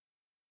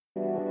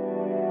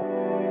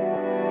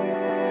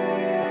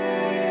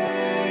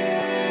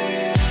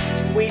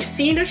we've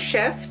seen a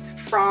shift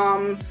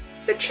from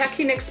the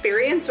check-in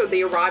experience or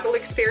the arrival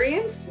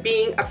experience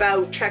being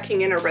about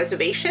checking in a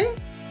reservation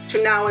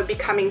to now it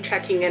becoming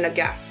checking in a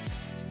guest.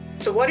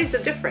 So what is the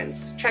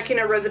difference? Checking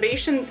a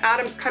reservation,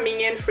 Adam's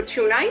coming in for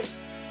 2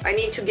 nights. I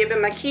need to give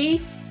him a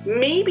key.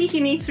 Maybe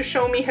he needs to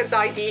show me his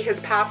ID,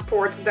 his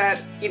passport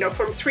that,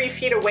 from 3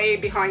 feet away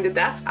behind the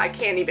desk, I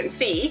can't even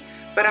see,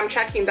 but I'm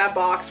checking that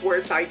box where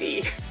it's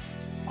ID.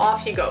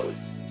 Off he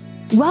goes.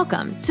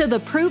 Welcome to the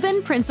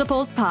Proven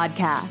Principles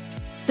Podcast,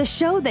 the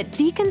show that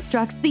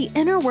deconstructs the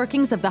inner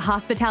workings of the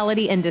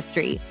hospitality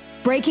industry,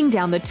 breaking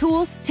down the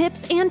tools,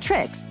 tips, and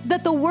tricks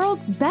that the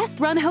world's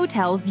best-run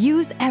hotels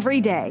use every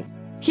day.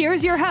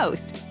 Here's your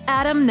host,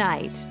 Adam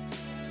Knight.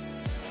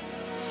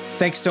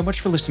 Thanks so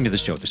much for listening to the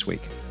show this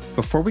week.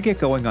 Before we get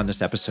going on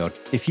this episode,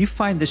 if you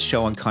find this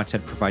show and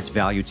content provides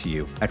value to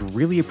you, I'd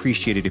really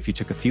appreciate it if you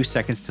took a few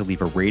seconds to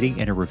leave a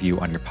rating and a review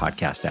on your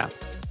podcast app.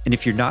 And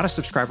if you're not a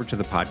subscriber to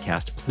the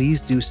podcast,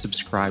 please do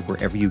subscribe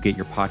wherever you get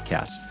your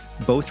podcasts.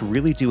 Both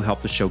really do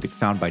help the show get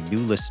found by new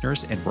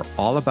listeners, and we're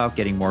all about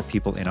getting more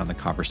people in on the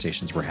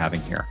conversations we're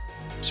having here.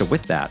 So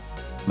with that,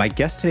 my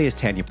guest today is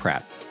Tanya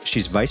Pratt.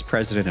 She's Vice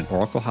President at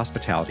Oracle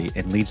Hospitality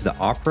and leads the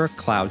Opera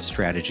Cloud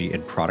Strategy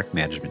and Product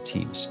Management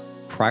teams.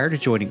 Prior to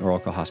joining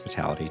Oracle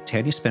Hospitality,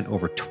 Tanya spent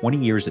over 20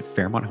 years at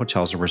Fairmont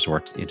Hotels and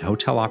Resorts in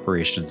hotel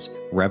operations,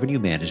 revenue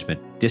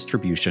management,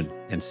 distribution,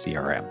 and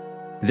CRM.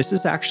 This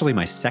is actually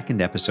my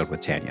second episode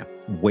with Tanya.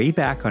 Way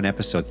back on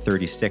episode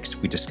 36,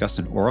 we discussed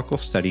an Oracle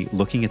study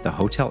looking at the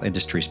hotel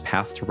industry's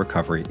path to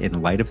recovery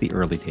in light of the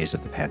early days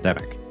of the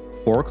pandemic.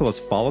 Oracle has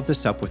followed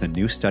this up with a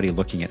new study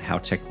looking at how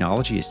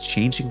technology is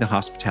changing the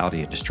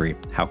hospitality industry,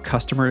 how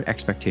customer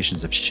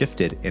expectations have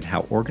shifted, and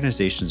how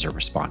organizations are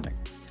responding.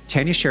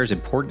 Tanya shares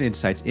important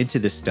insights into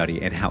this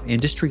study and how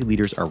industry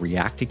leaders are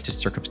reacting to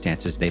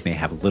circumstances they may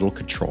have little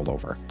control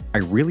over. I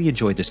really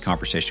enjoyed this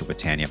conversation with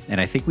Tanya, and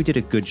I think we did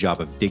a good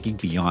job of digging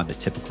beyond the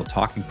typical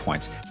talking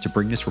points to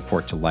bring this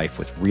report to life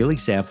with real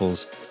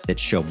examples that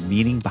show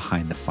meaning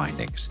behind the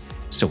findings.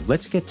 So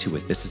let's get to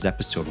it. This is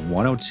episode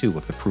 102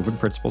 of the Proven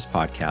Principles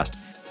Podcast,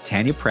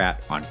 Tanya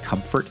Pratt on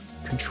comfort,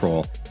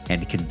 control,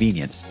 and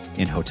convenience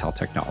in hotel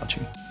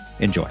technology.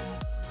 Enjoy.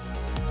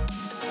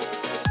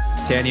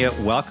 Tanya,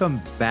 welcome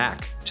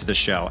back to the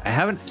show. I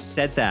haven't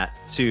said that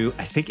to,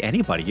 I think,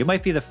 anybody. You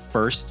might be the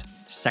first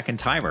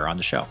second-timer on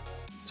the show.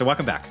 So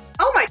welcome back.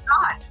 Oh my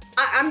God.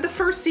 I'm the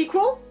first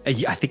sequel? I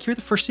think you're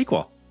the first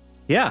sequel.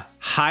 Yeah.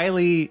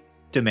 Highly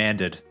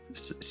demanded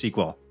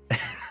sequel.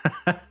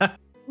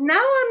 Now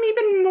I'm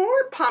even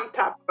more pumped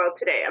up about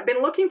today. I've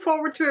been looking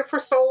forward to it for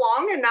so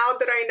long, and now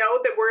that I know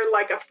that we're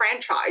like a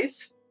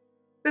franchise,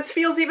 this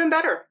feels even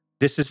better.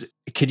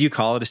 Could you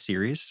call it a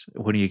series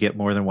when you get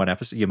more than one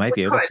episode? You might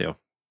be able to.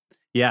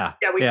 Yeah.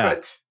 Yeah, we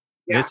could.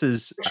 Yeah, this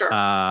is, for sure.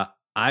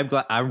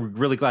 I'm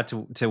really glad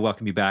to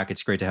welcome you back.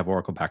 It's great to have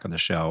Oracle back on the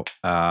show.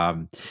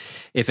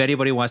 If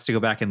anybody wants to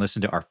go back and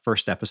listen to our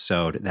first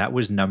episode, that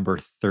was number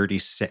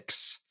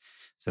 36.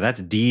 So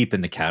that's deep in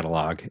the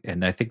catalog.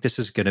 And I think this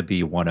is going to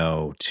be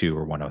 102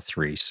 or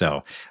 103.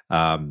 So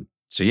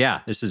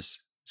yeah, this is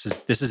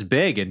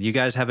big. And you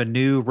guys have a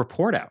new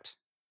report out.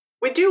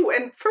 We do.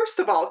 And first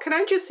of all, can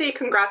I just say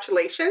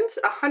congratulations,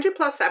 100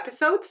 plus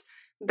episodes.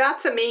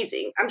 That's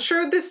amazing. I'm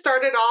sure this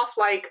started off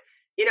like,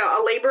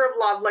 a labor of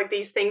love like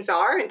these things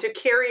are, and to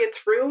carry it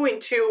through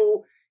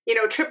into,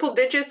 triple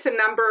digits in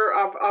number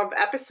of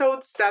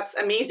episodes, that's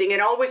amazing.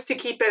 And always to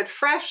keep it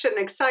fresh and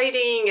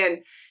exciting and,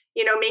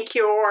 make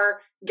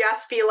your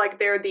guests feel like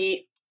they're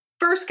the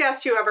first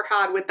guest you ever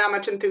had with that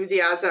much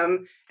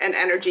enthusiasm and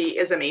energy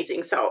is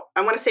amazing. So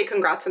I want to say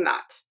congrats on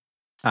that.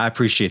 I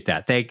appreciate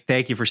that.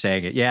 Thank you for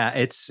saying it. Yeah,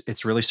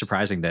 it's really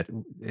surprising that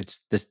it's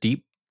this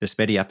deep, this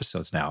many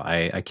episodes now.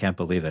 I can't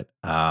believe it.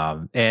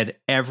 And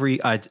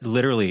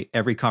literally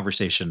every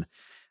conversation,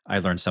 I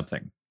learned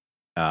something.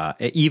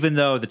 Even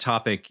though the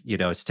topic,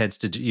 it tends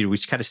to, we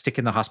kind of stick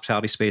in the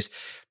hospitality space.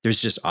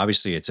 There's just,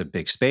 obviously it's a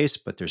big space,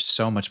 but there's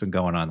so much been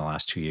going on the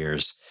last 2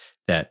 years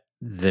that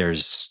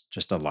there's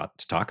just a lot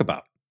to talk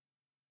about.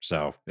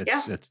 So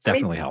it's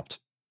definitely helped.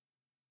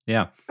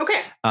 Yeah.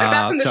 Okay. So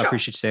I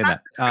appreciate you saying that.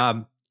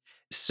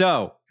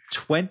 So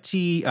this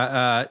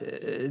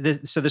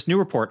new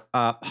report,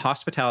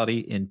 hospitality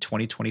in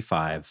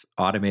 2025,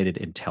 automated,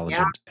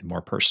 intelligent, and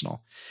more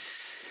personal.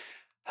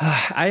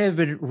 I have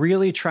been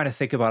really trying to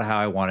think about how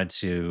I wanted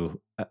to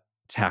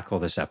tackle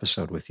this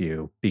episode with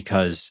you,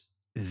 because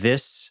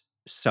this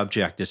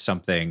subject is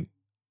something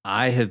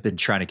I have been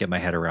trying to get my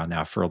head around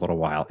now for a little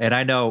while. And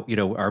I know,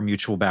 our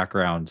mutual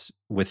background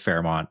with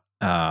Fairmont,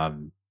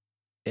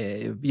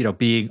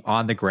 being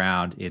on the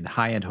ground in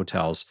high-end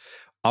hotels,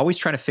 always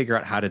trying to figure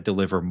out how to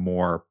deliver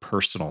more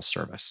personal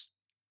service.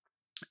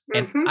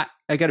 Mm-hmm. And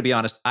I got to be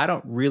honest, I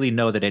don't really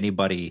know that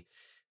anybody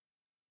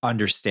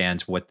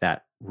understands what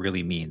that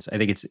really means. I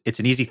think it's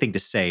an easy thing to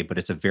say, but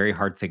it's a very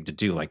hard thing to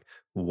do. Like,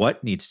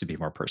 what needs to be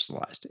more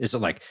personalized? Is it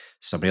like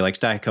somebody likes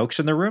Diet Cokes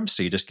in their room,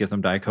 so you just give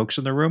them Diet Cokes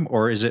in their room?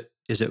 Or is it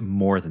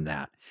more than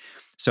that?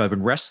 So I've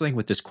been wrestling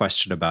with this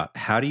question about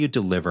how do you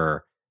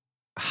deliver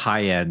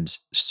high-end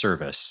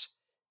service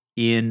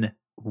in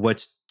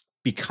what's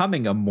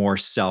becoming a more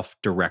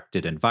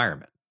self-directed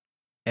environment.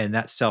 And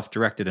that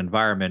self-directed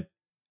environment,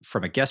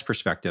 from a guest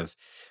perspective,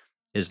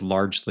 is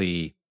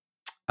largely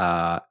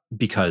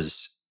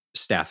because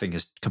staffing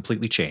has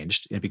completely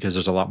changed and because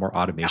there's a lot more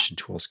automation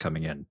tools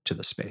coming into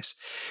the space,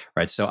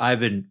 right? So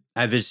I've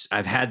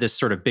had this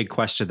sort of big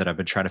question that I've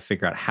been trying to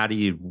figure out: how do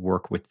you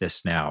work with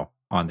this now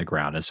on the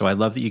ground? And so I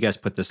love that you guys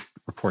put this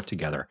report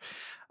together,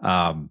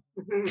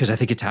 because I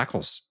think it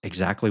tackles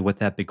exactly what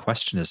that big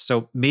question is.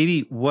 So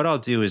maybe what I'll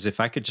do is,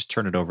 if I could just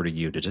turn it over to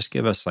you to just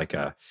give us like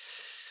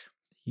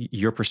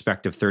your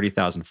perspective,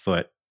 30,000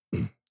 foot.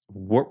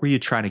 What were you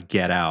trying to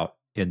get out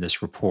in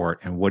this report,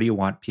 and what do you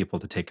want people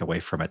to take away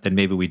from it? Then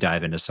maybe we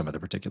dive into some of the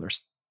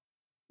particulars.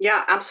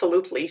 Yeah,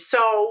 absolutely.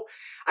 So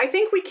I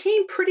think we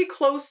came pretty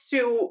close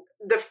to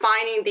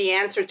defining the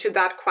answer to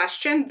that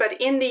question,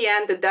 but in the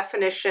end, the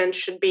definition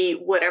should be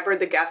whatever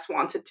the guest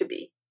wants it to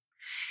be.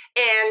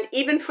 And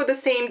even for the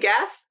same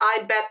guest,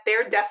 I bet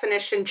their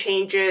definition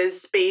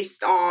changes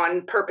based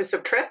on purpose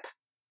of trip,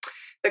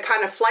 the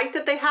kind of flight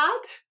that they had,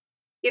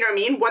 you know what I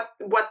mean?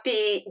 What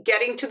the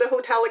getting to the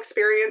hotel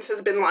experience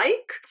has been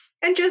like,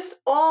 and just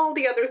all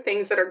the other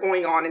things that are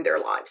going on in their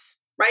lives,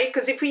 right?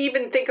 Because if we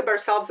even think of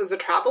ourselves as a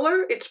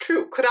traveler, it's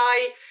true. Could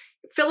I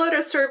fill out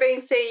a survey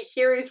and say,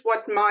 here is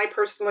what my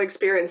personal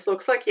experience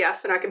looks like?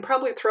 Yes, and I can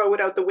probably throw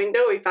it out the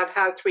window if I've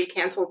had 3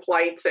 canceled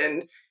flights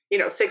and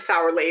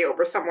 6-hour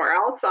layover somewhere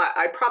else.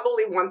 I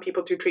probably want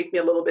people to treat me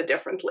a little bit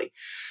differently.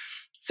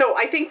 So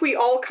I think we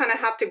all kind of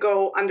have to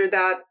go under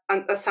that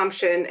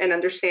assumption and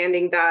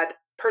understanding that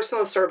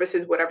personal service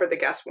is whatever the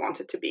guest wants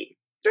it to be.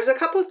 There's a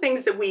couple of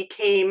things that we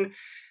came,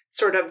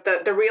 sort of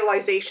the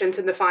realizations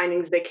and the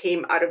findings that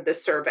came out of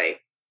this survey,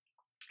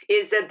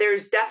 is that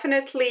there's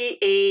definitely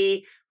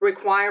a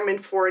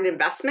requirement for an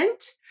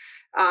investment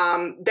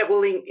that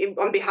will,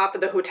 on behalf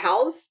of the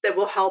hotels, that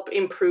will help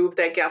improve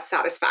their guest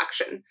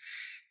satisfaction.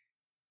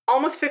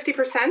 Almost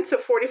 50%, so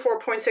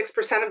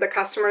 44.6% of the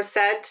customers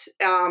said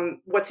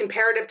what's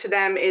imperative to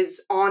them is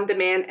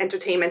on-demand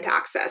entertainment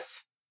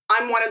access.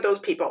 I'm one of those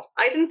people.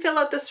 I didn't fill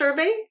out the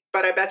survey,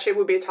 but I bet you it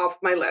would be top of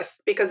my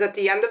list, because at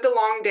the end of the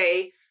long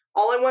day,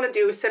 all I want to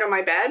do is sit on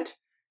my bed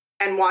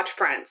and watch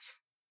Friends.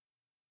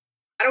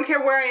 I don't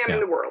care where I am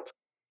in the world.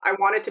 I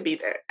want it to be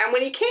there. And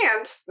when you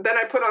can't, then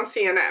I put on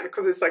CNN,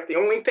 because it's like the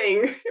only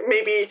thing,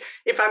 maybe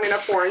if I'm in a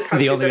foreign country,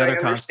 the only that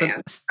other I understand.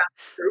 constant.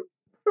 That's true.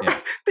 Yeah.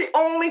 The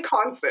only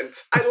constant.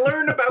 I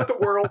learn about the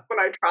world when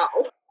I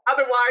travel.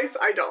 Otherwise,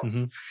 I don't.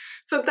 Mm-hmm.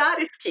 So that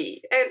is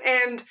key.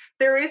 And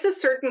there is a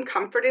certain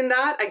comfort in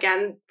that.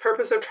 Again,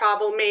 purpose of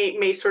travel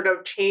may sort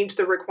of change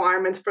the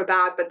requirements for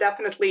that, but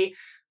definitely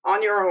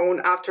on your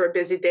own after a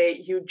busy day,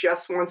 you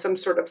just want some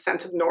sort of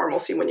sense of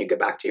normalcy when you get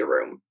back to your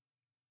room.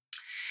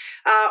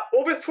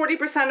 Over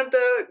 40% of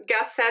the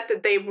guests said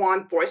that they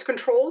want voice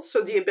control,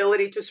 so the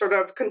ability to sort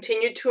of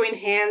continue to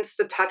enhance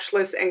the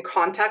touchless and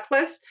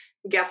contactless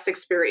guest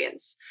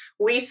experience.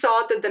 We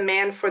saw the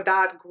demand for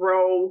that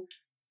grow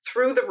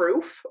through the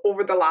roof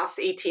over the last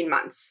 18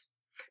 months.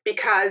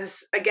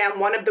 Because, again,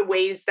 one of the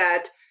ways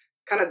that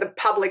kind of the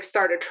public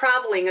started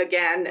traveling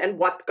again, and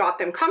what got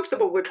them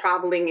comfortable with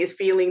traveling, is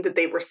feeling that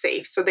they were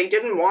safe. So they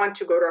didn't want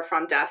to go to a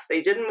front desk.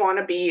 They didn't want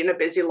to be in a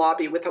busy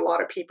lobby with a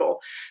lot of people.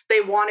 They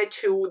wanted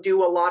to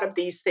do a lot of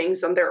these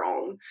things on their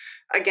own.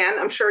 Again,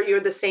 I'm sure you're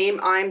the same.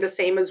 I'm the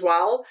same as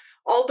well.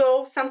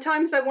 Although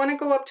sometimes I want to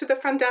go up to the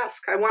front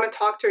desk. I want to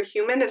talk to a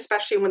human,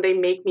 especially when they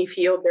make me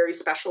feel very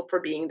special for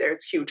being there.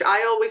 It's huge.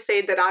 I always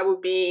say that I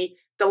would be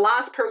the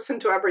last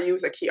person to ever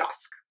use a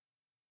kiosk.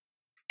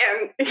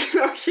 And,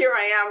 here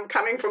I am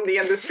coming from the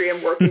industry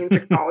and working in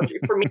technology.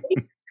 For me,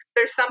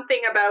 there's something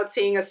about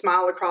seeing a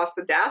smile across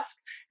the desk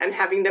and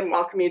having them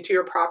welcome you to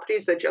your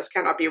properties that just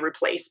cannot be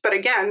replaced. But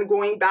again,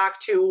 going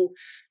back to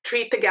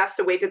treat the guests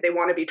the way that they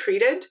want to be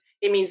treated,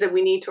 it means that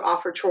we need to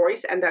offer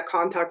choice, and that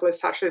contactless,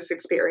 touchless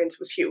experience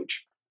was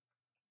huge.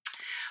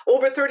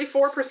 Over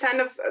 34%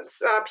 of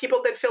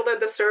people that filled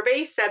out the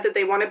survey said that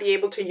they want to be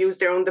able to use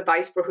their own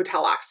device for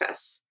hotel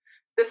access.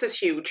 This is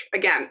huge.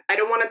 Again, I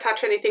don't want to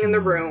touch anything in the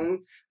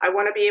room. I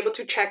want to be able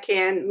to check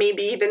in,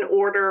 maybe even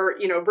order,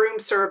 room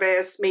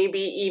service, maybe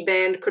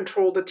even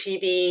control the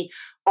TV,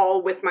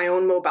 all with my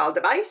own mobile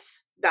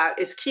device. That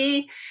is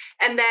key.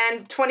 And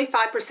then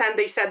 25%,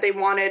 they said they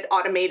wanted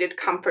automated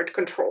comfort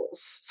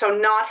controls. So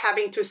not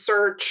having to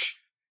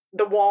search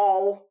the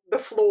wall, the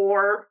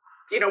floor,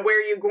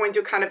 where you're going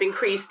to kind of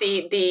increase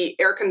the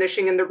air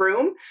conditioning in the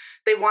room.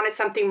 They wanted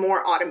something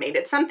more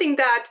automated, something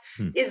that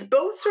is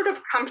both sort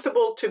of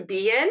comfortable to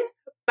be in,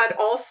 but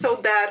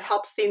also that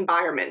helps the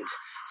environment,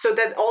 so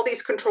that all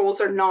these controls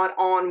are not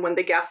on when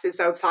the guest is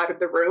outside of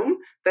the room,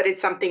 that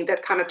it's something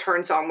that kind of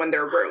turns on when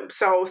they're room.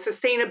 So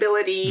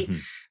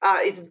sustainability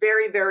is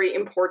very, very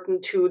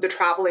important to the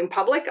traveling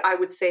public. I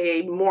would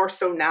say more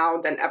so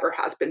now than ever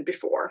has been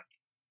before.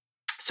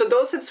 So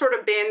those have sort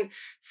of been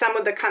some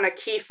of the kind of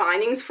key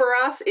findings for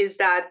us, is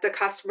that the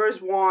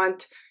customers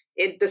want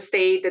the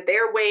stay that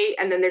their way,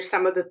 and then there's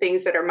some of the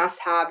things that are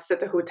must-haves that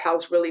the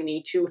hotels really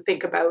need to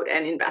think about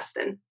and invest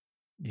in.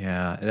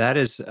 Yeah, that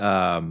is,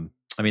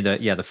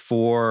 the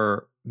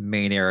 4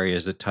 main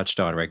areas that touched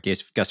on, right?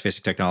 Guest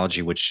facing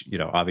technology, which,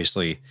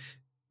 obviously,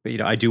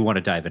 I do want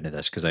to dive into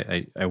this because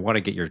I want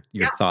to get your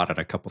Yeah. thought on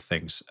a couple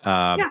things.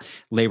 Yeah.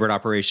 Labor and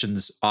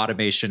operations,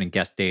 automation and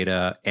guest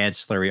data,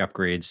 ancillary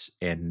upgrades,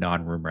 and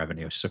non-room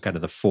revenue. So kind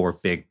of the four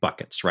big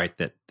buckets, right?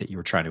 That you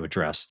were trying to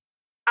address.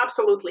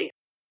 Absolutely.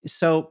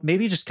 So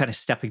maybe just kind of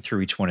stepping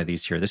through each one of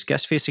these here. This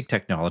guest facing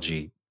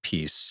technology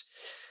piece.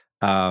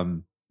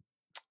 Um,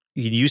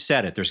 you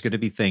said it. There's going to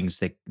be things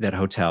that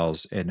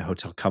hotels and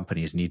hotel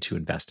companies need to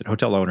invest in.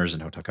 Hotel owners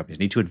and hotel companies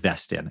need to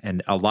invest in,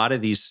 and a lot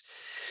of these.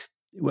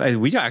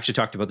 We actually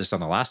talked about this on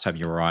the last time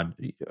you were on.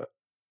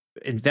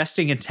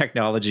 Investing in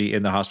technology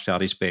in the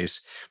hospitality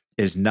space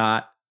is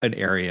not an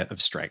area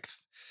of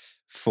strength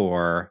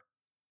for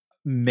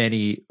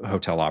many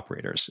hotel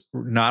operators.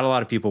 Not a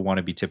lot of people want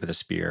to be tip of the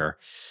spear.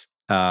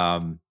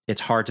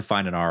 It's hard to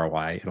find an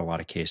ROI in a lot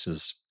of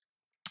cases.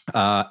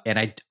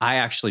 And I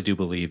actually do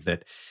believe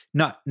that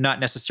not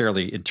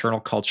necessarily internal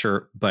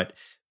culture, but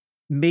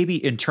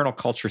maybe internal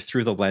culture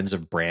through the lens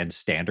of brand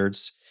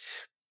standards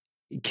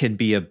can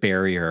be a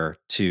barrier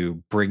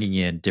to bringing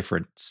in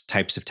different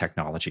types of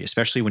technology,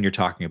 especially when you're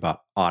talking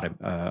about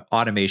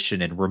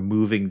automation and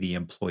removing the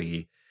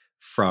employee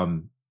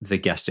from the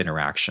guest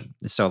interaction.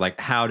 So, like,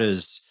 how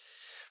does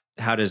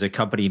a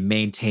company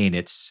maintain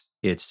its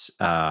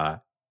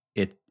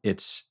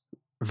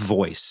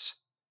voice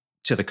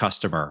to the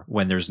customer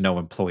when there's no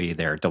employee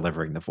there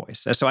delivering the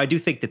voice? So I do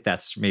think that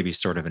that's maybe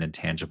sort of an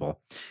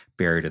intangible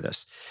barrier to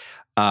this.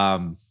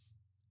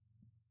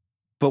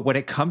 But when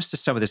it comes to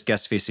some of this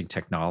guest facing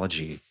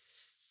technology,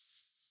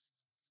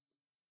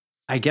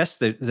 I guess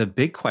the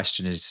big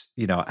question is,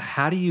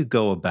 how do you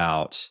go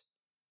about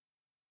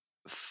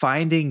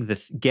getting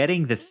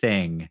the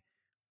thing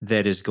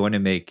that is going to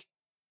make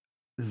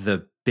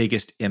the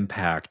biggest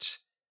impact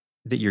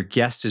that your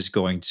guest is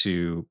going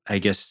to, I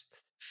guess,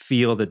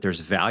 feel that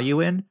there's value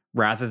in,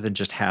 rather than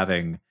just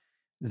having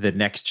the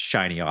next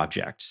shiny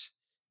object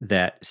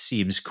that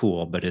seems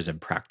cool but is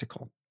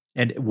impractical?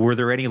 And were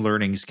there any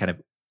learnings kind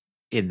of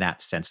in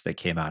that sense that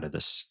came out of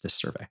this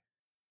survey?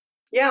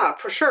 Yeah,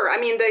 for sure. I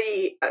mean,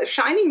 the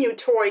shiny new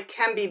toy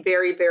can be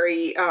very,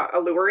 very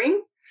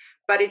alluring,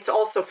 but it's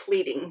also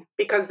fleeting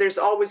because there's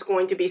always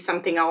going to be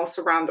something else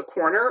around the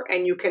corner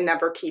and you can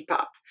never keep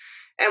up.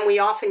 And we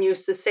often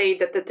used to say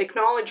that the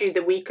technology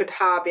that we could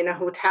have in a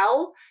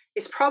hotel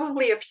is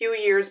probably a few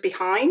years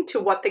behind to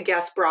what the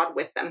guests brought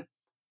with them,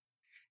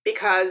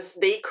 because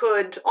they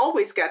could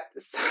always get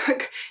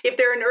if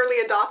they're an early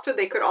adopter,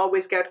 they could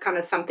always get kind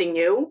of something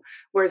new,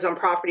 whereas on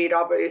property it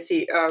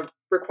obviously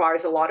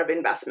requires a lot of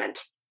investment.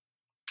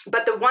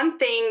 But the one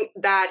thing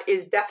that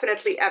is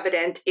definitely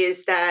evident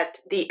is that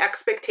the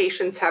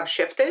expectations have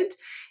shifted,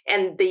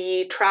 and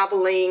the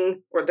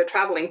traveling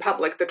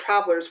public, the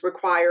travelers,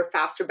 require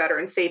faster, better,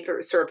 and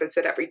safer service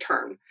at every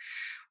turn.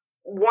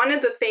 One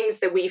of the things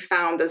that we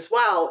found as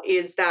well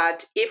is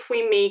that if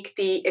we make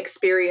the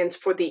experience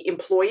for the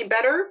employee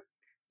better,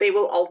 they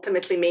will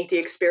ultimately make the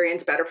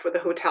experience better for the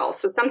hotel.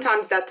 So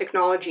sometimes that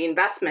technology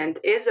investment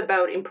is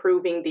about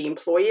improving the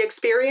employee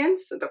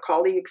experience, the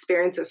colleague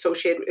experience,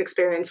 associate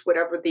experience,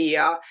 whatever the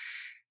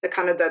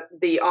kind of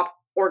the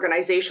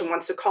organization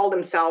wants to call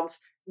themselves.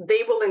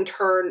 They will in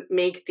turn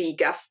make the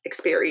guest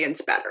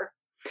experience better.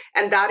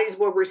 And that is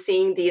where we're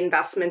seeing the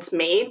investments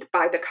made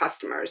by the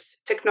customers.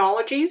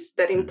 Technologies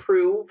that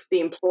improve the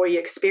employee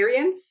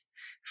experience,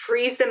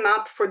 frees them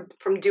up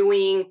from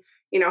doing,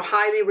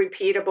 highly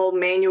repeatable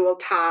manual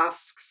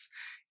tasks,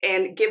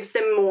 and gives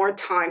them more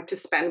time to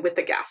spend with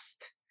the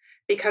guest.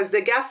 Because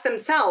the guests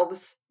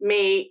themselves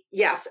may,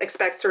 yes,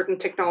 expect certain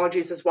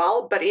technologies as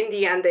well, but in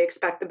the end, they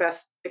expect the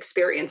best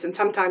experience. And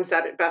sometimes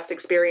that best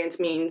experience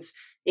means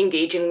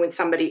engaging with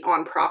somebody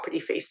on property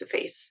face to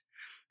face.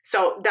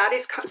 So that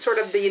is sort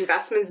of the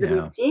investments that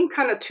we've Yeah. seen,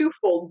 kind of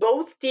twofold,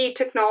 both the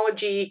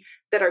technology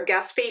that are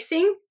guest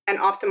facing and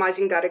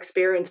optimizing that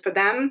experience for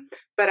them.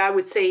 But I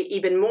would say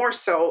even more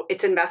so,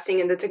 it's investing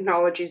in the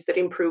technologies that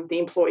improve the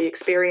employee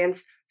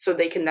experience so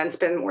they can then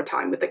spend more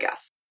time with the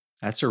guests.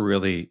 That's a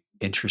really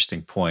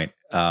interesting point.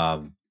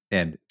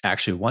 And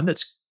actually one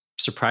that's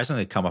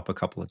surprisingly come up a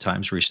couple of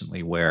times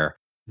recently, where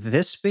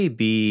this may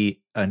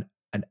be an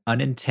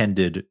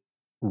unintended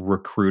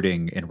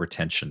recruiting and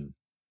retention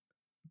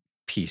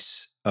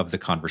piece of the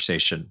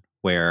conversation,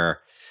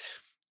 where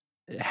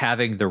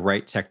having the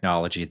right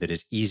technology that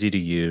is easy to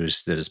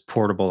use, that is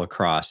portable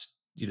across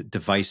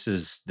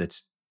devices,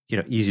 that's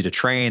easy to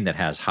train, that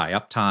has high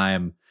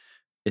uptime,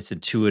 it's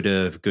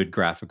intuitive, good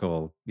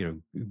graphical,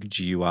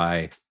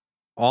 GUI,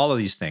 all of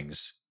these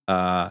things.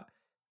 Eh,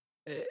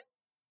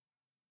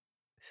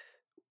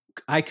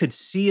 I could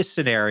see a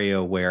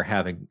scenario where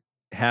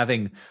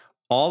having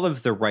all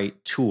of the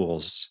right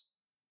tools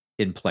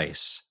in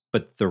place,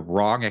 but the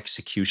wrong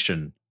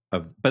execution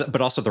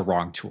but also the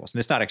wrong tools. And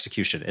it's not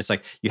execution. It's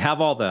like you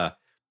have all the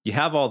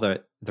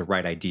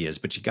right ideas,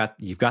 but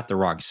you've got the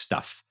wrong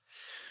stuff.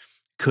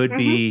 Could Mm-hmm.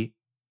 be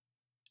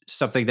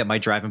something that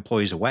might drive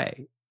employees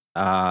away.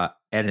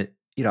 And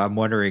I'm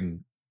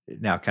wondering,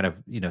 now kind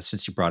of,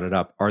 since you brought it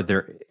up, is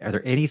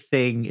there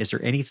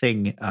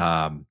anything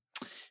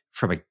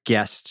from a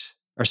guest,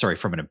 or sorry,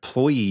 from an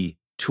employee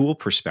tool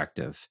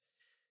perspective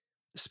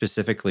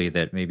specifically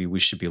that maybe we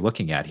should be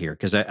looking at here?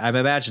 Because I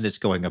imagine it's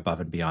going above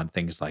and beyond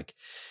things like,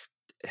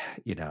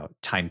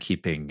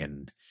 timekeeping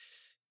and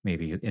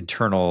maybe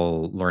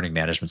internal learning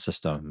management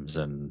systems,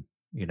 and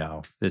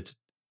it's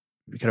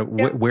kind of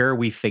Yeah. where are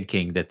we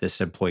thinking that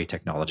this employee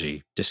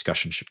technology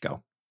discussion should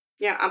go?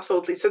 Yeah,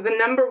 absolutely. So the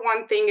number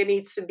one thing it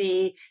needs to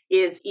be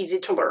is easy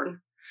to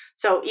learn.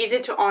 So easy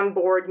to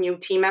onboard new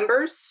team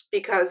members,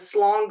 because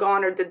long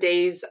gone are the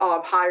days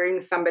of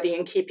hiring somebody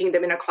and keeping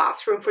them in a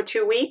classroom for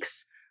 2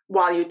 weeks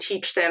while you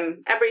teach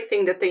them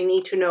everything that they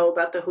need to know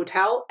about the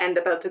hotel and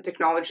about the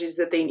technologies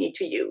that they need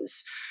to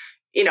use.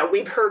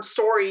 We've heard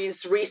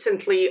stories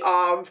recently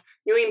of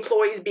new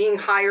employees being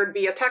hired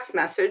via text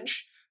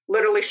message,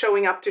 literally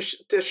showing up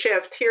to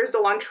shift. Here's the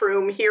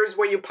lunchroom. Here's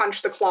where you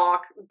punch the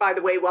clock. By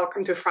the way,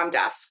 welcome to front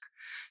desk.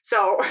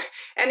 So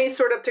any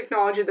sort of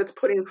technology that's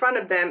put in front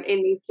of them, it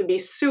needs to be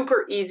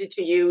super easy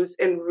to use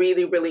and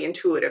really, really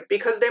intuitive,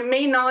 because there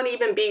may not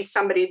even be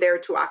somebody there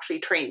to actually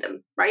train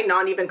them, right?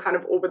 Not even kind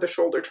of over the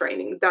shoulder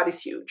training. That is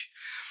huge.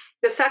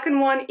 The second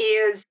one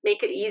is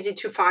make it easy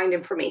to find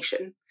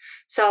information.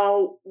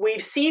 So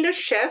we've seen a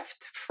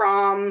shift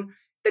from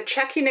the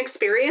check-in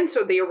experience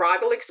or the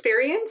arrival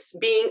experience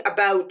being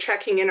about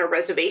checking in a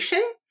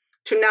reservation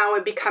to now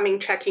it becoming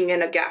checking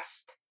in a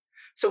guest.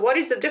 So what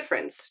is the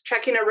difference?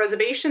 Checking a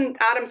reservation,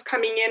 Adam's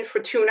coming in for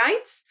 2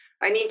 nights.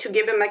 I need to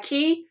give him a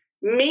key.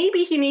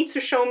 Maybe he needs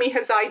to show me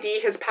his ID,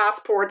 his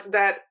passport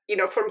that,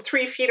 from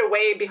 3 feet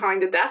away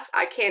behind the desk,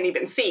 I can't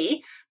even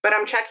see, but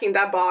I'm checking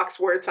that box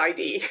where it's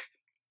ID.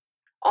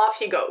 Off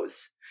he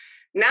goes.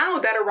 Now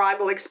that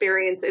arrival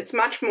experience, it's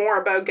much more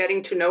about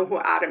getting to know who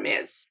Adam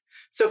is.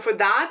 So for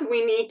that,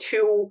 we need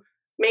to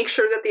make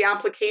sure that the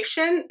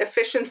application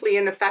efficiently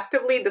and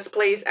effectively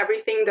displays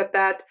everything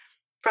that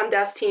front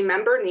desk team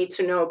member needs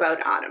to know about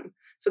Adam.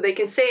 So they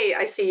can say,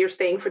 I see you're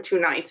staying for 2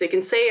 nights. They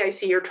can say, I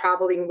see you're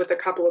traveling with a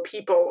couple of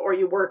people, or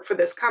you work for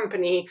this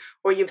company,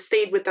 or you've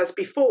stayed with us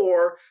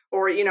before,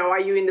 or, are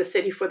you in the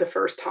city for the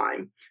first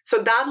time?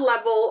 So that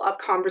level of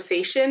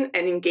conversation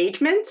and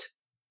engagement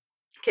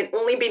can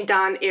only be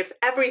done if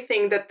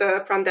everything that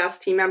the front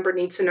desk team member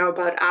needs to know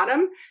about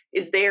Adam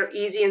is there,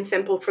 easy and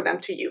simple for them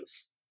to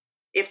use.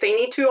 If they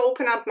need to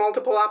open up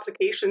multiple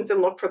applications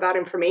and look for that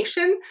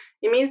information,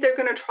 it means they're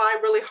going to try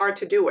really hard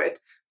to do it,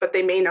 but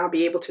they may not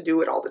be able to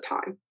do it all the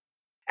time.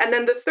 And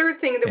then the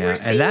third thing that we're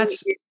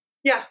seeing,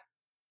 yeah.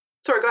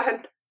 Sorry, go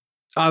ahead.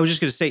 I was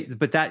just going to say,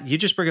 but that you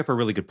just bring up a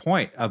really good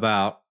point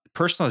about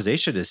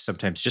personalization is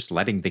sometimes just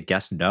letting the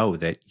guest know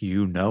that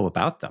you know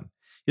about them.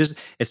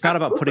 It's not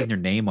about putting their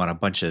name on a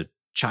bunch of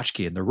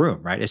tchotchke in the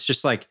room, right? It's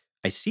just like,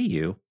 I see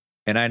you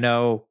and I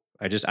know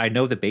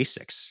the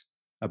basics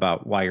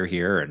about why you're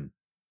here and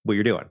what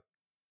you're doing.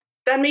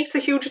 That makes a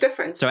huge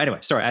difference. So anyway,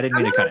 sorry, I didn't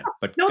mean to cut in,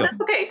 but no, that's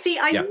okay. See,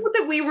 I knew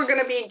that we were going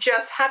to be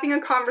just having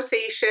a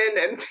conversation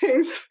and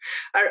things.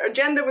 Our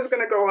agenda was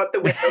going to go out the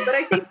window, but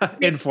I think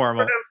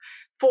informal.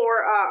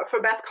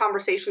 For best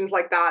conversations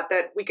like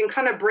that we can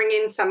kind of bring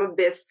in some of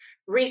this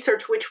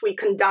research which we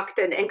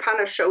conducted and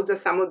kind of shows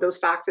us some of those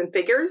facts and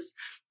figures,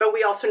 but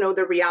we also know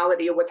the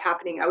reality of what's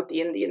happening out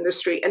in the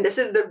industry. And this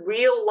is the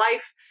real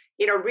life,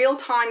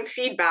 real-time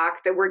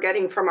feedback that we're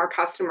getting from our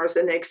customers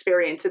and the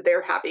experience that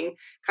they're having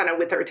kind of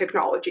with our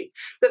technology.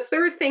 The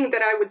third thing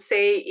that I would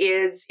say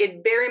is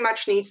it very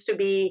much needs to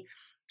be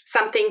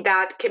something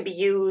that can be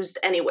used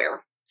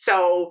anywhere.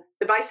 So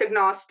device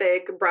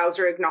agnostic,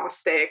 browser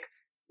agnostic.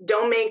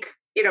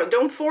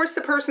 Don't force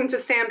the person to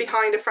stand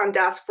behind the front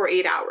desk for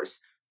 8 hours.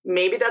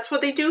 Maybe that's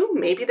what they do.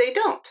 Maybe they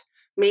don't.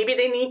 Maybe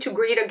they need to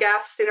greet a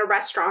guest in a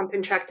restaurant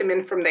and check them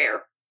in from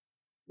there.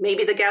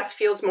 Maybe the guest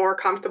feels more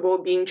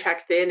comfortable being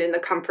checked in the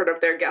comfort of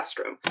their guest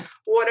room.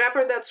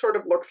 Whatever that sort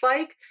of looks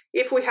like,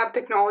 if we have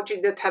technology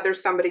that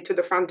tethers somebody to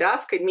the front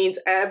desk, it means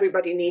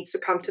everybody needs to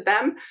come to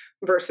them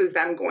versus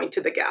them going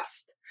to the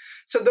guest.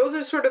 So those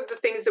are sort of the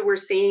things that we're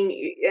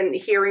seeing and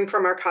hearing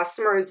from our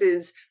customers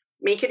is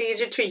make it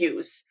easy to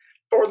use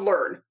or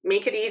learn,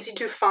 make it easy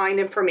to find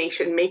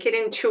information, make it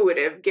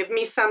intuitive, give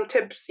me some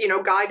tips,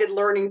 guided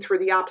learning through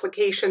the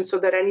application so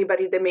that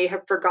anybody that may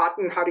have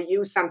forgotten how to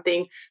use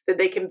something, that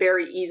they can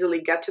very easily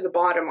get to the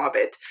bottom of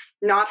it,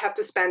 not have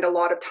to spend a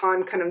lot of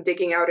time kind of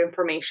digging out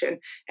information.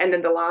 And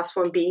then the last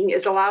one being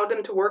is allow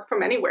them to work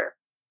from anywhere.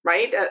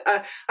 Right?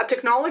 A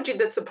technology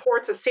that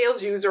supports a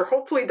sales user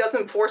hopefully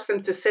doesn't force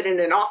them to sit in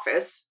an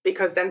office,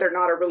 because then they're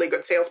not a really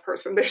good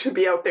salesperson. They should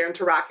be out there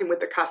interacting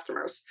with the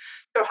customers.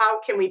 So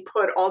how can we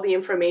put all the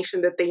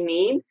information that they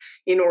need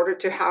in order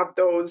to have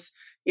those,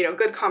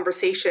 good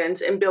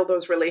conversations and build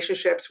those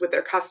relationships with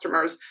their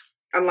customers,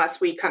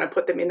 unless we kind of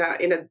put them in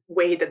a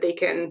way that they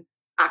can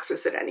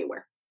access it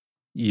anywhere?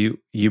 You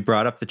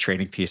brought up the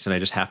training piece, and I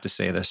just have to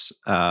say this.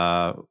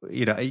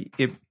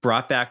 It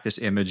brought back this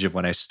image of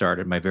when I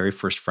started. My very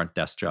first front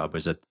desk job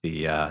was at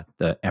the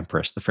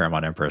Empress, the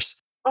Fairmont Empress.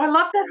 Oh, I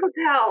love that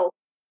hotel.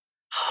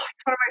 Oh,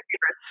 it's one of my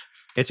favorites.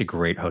 It's a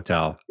great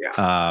hotel.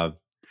 Yeah.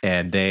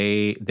 and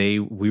the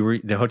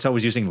hotel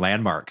was using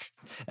Landmark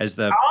as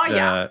the Oh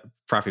yeah. the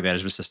property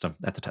management system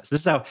at the time.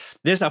 So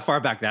this is how far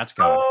back that's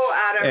gone.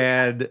 Oh, Adam.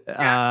 And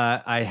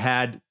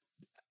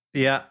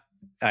Yeah.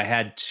 I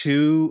had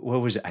two.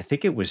 What was it? I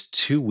think it was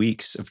 2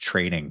 weeks of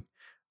training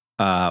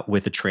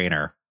with a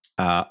trainer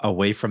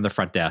away from the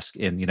front desk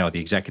in the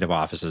executive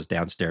offices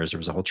downstairs. There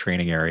was a whole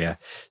training area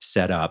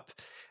set up,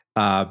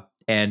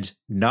 and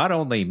not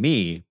only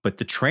me, but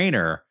the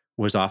trainer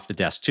was off the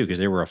desk too because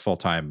they were a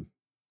full-time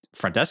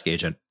front desk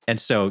agent. And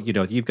so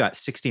you've got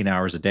 16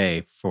 hours a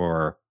day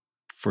for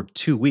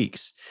 2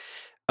 weeks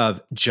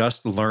of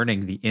just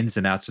learning the ins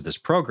and outs of this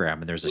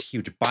program. And there's a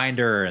huge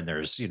binder, and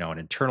there's an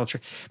internal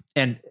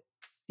and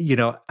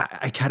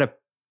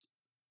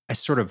I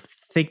sort of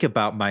think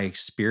about my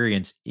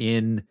experience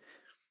in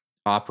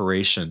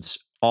operations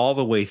all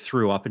the way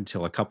through up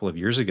until a couple of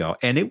years ago.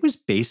 And it was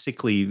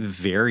basically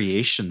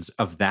variations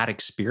of that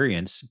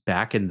experience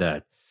back in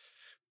the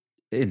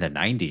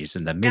 90s,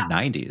 in the Yeah. mid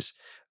 90s,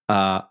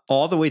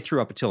 all the way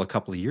through up until a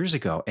couple of years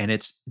ago. And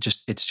it's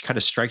kind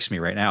of strikes me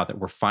right now that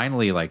we're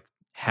finally like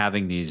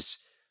having these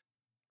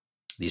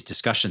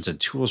discussions, and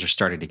tools are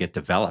starting to get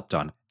developed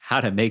on how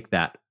to make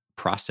that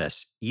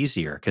process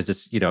easier. Because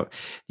it's,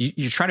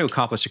 you're trying to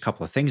accomplish a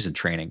couple of things in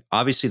training.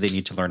 Obviously, they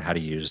need to learn how to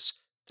use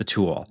the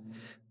tool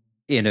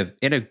in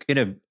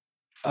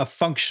a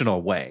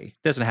functional way.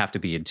 It doesn't have to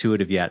be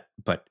intuitive yet,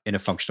 but in a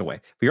functional way.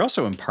 But you're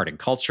also imparting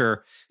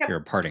culture, Yep. you're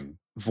imparting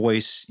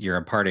voice, you're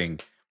imparting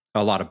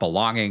a lot of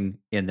belonging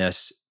in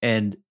this.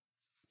 And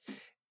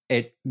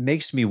it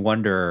makes me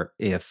wonder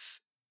if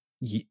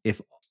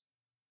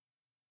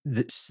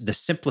the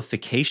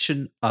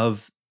simplification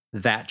of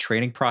that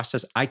training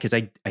process, because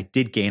I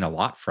did gain a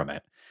lot from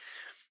it.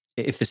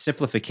 If the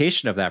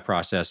simplification of that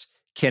process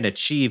can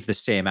achieve the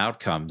same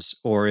outcomes,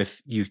 or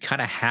if you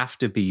kind of have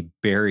to be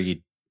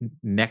buried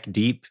neck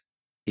deep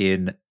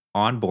in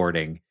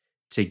onboarding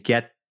to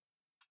get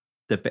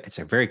it's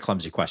a very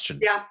clumsy question,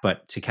 Yeah.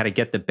 but to kind of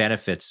get the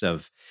benefits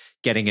of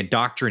getting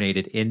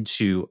indoctrinated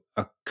into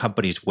a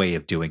company's way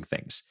of doing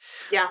things.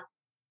 Yeah.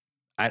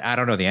 I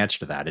don't know the answer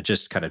to that. It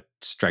just kind of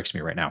strikes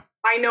me right now.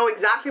 I know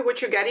exactly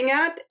what you're getting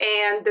at.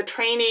 And the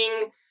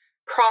training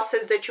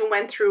process that you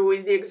went through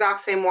is the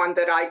exact same one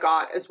that I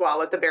got as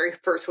well at the very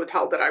first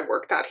hotel that I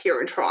worked at here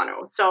in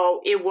Toronto.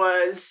 So it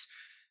was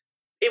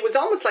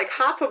almost like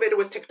half of it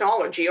was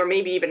technology, or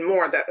maybe even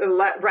more.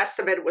 The rest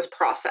of it was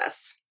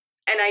process.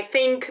 And I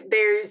think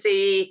there's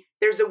a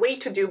way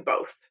to do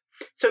both.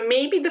 So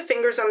maybe the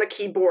fingers on the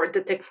keyboard,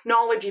 the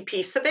technology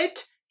piece of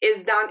it,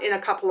 is done in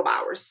a couple of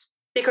hours,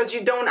 because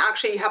you don't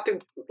actually have to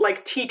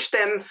like teach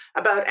them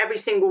about every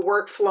single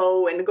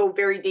workflow and go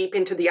very deep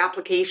into the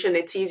application.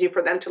 It's easy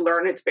for them to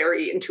learn. It's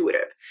very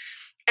intuitive.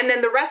 And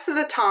then the rest of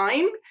the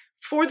time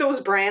for those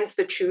brands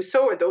that choose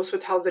so, or those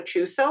hotels that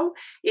choose so,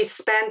 is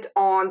spent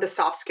on the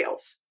soft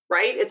skills,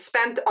 right? It's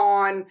spent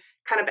on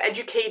kind of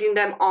educating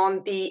them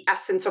on the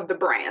essence of the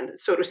brand,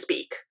 so to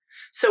speak.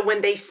 So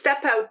when they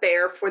step out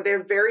there for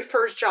their very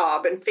first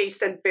job and face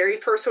that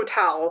very first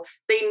hotel,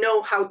 they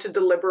know how to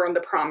deliver on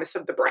the promise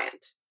of the brand.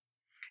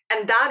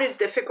 And that is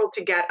difficult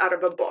to get out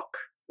of a book,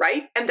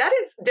 right? And that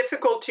is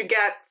difficult to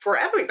get for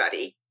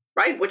everybody,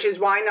 right? Which is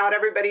why not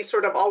everybody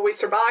sort of always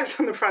survives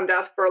on the front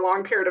desk for a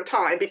long period of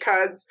time,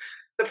 because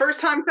the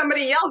first time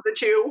somebody yells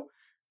at you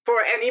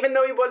and even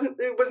though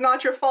it was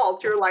not your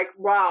fault, you're like,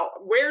 wow,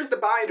 where's the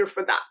binder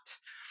for that?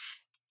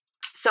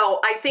 So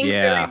I think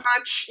very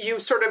much you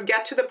sort of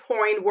get to the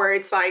point where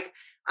it's like,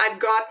 I've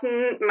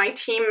gotten my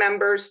team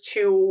members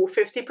to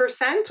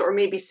 50% or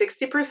maybe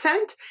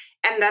 60%,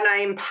 and then I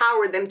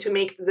empower them to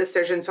make the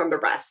decisions on the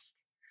rest,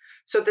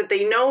 so that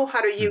they know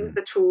how to use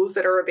the tools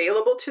that are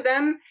available to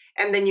them.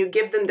 And then you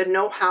give them the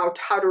know-how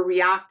to how to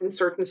react in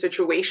certain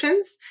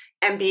situations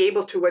and be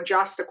able to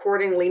adjust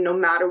accordingly, no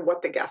matter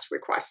what the guest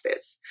request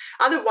is.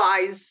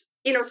 Otherwise,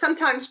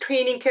 sometimes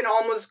training can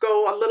almost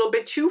go a little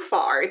bit too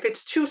far. If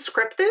it's too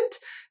scripted,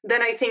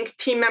 then I think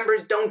team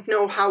members don't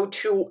know how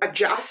to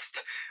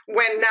adjust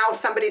when now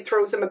somebody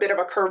throws them a bit of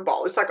a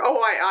curveball. It's like,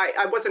 oh,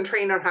 I wasn't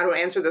trained on how to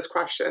answer this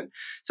question.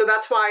 So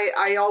that's why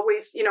I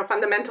always,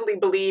 fundamentally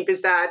believe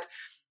is that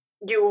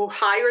you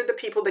hire the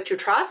people that you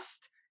trust,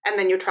 and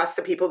then you trust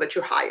the people that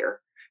you hire,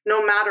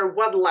 no matter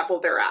what level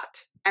they're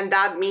at. And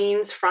that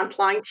means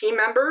frontline team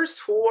members,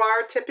 who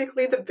are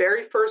typically the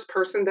very first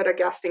person that a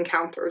guest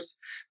encounters.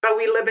 But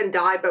we live and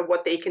die by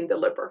what they can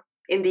deliver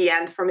in the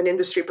end from an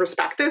industry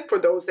perspective for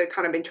those that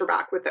kind of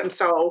interact with them.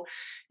 So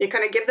you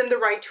kind of give them the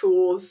right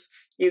tools,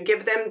 you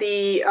give them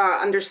the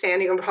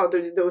understanding of how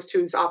those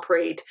tools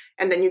operate,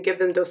 and then you give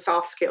them those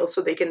soft skills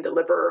so they can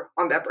deliver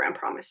on that brand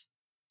promise.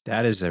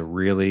 That is a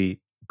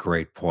really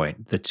great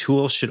point. The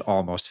tool should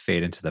almost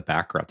fade into the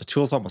background. The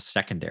tool is almost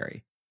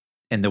secondary.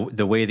 And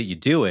the way that you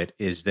do it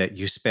is that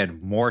you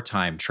spend more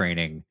time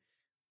training.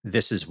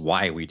 This is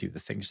why we do the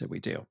things that we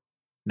do,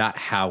 not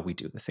how we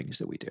do the things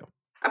that we do.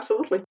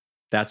 Absolutely.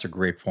 That's a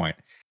great point.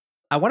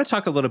 I want to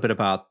talk a little bit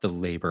about the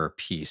labor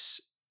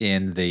piece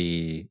in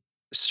the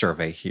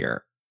survey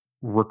here.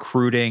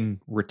 Recruiting,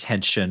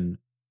 retention,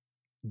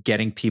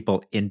 getting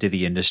people into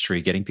the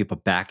industry, getting people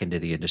back into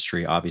the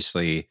industry,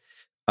 obviously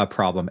a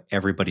problem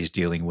everybody's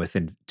dealing with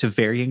to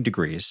varying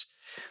degrees.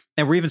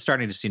 And we're even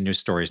starting to see news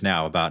stories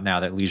now about now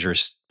that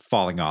leisure's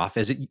falling off,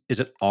 as it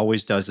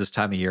always does this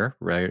time of year,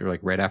 right?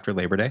 Like right after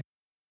Labor Day.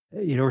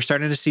 We're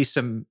starting to see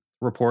some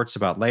reports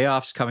about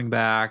layoffs coming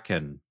back,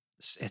 and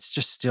it's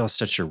just still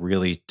such a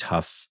really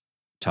tough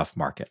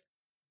market.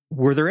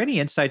 Were there any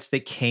insights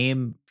that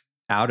came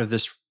out of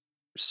this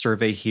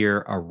survey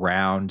here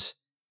around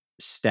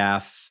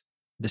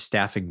the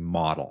staffing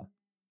model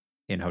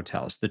in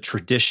hotels, the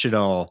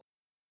traditional,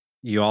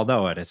 you all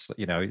know it. It's,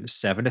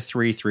 7 to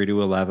 3, 3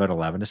 to 11,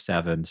 11 to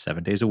 7,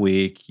 7 days a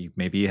week.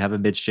 Maybe you have a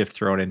mid shift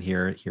thrown in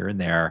here and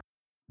there.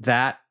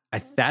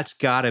 That's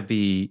got to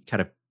be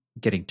kind of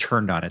getting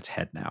turned on its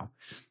head now.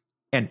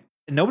 And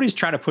nobody's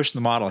trying to push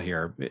the model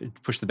here,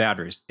 push the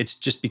boundaries. It's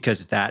just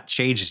because that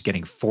change is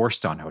getting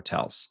forced on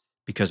hotels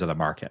because of the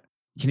market.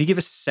 Can you give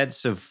a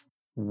sense of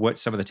what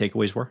some of the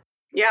takeaways were?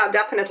 Yeah,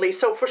 definitely.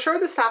 So for sure,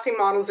 the staffing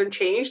models have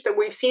changed, and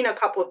we've seen a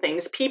couple of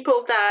things.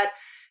 People that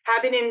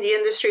have been in the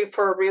industry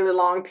for a really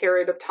long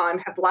period of time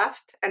have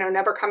left and are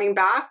never coming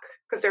back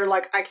because they're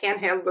like, I can't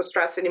handle the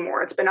stress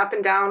anymore. It's been up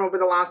and down over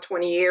the last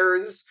 20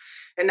 years.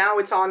 And now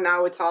it's on,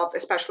 now it's off,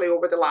 especially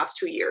over the last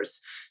 2 years.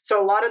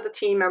 So a lot of the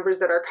team members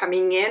that are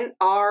coming in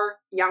are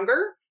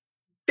younger,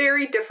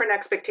 very different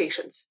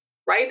expectations,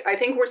 right? I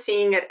think we're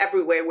seeing it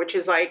everywhere, which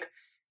is like,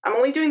 I'm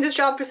only doing this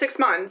job for 6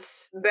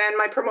 months, then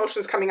my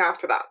promotion's coming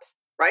after that,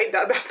 right?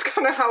 That's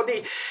kind of how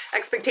the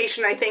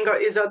expectation, I think,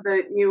 is of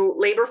the new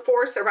labor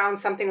force around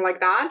something like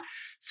that.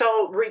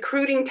 So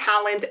recruiting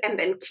talent and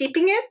then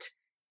keeping it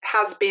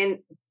has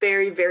been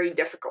very, very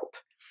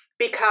difficult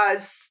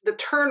because the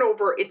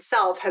turnover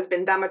itself has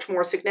been that much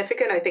more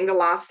significant. I think the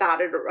last stat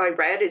I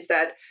read is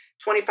that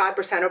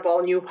 25% of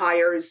all new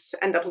hires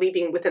end up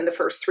leaving within the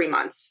first 3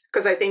 months.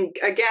 Because I think,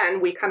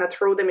 again, we kind of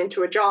throw them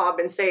into a job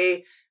and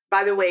say,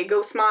 by the way,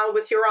 go smile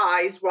with your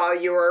eyes while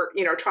you're,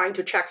 trying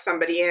to check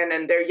somebody in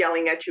and they're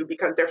yelling at you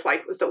because their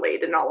flight was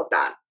delayed and all of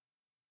that.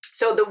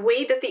 So the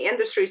way that the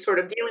industry is sort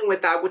of dealing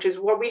with that, which is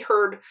what we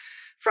heard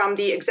from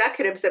the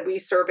executives that we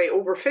survey,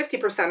 over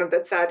 50% of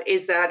that said,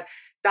 is that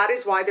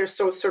is why they're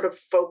so sort of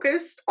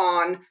focused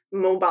on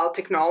mobile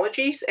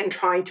technologies and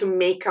trying to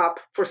make up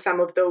for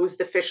some of those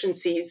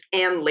deficiencies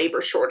and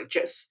labor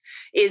shortages.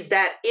 Is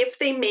that if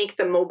they make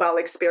the mobile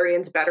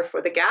experience better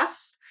for the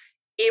guests,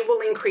 it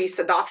will increase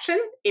adoption.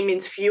 It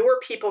means fewer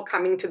people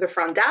coming to the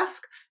front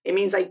desk. It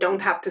means I don't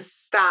have to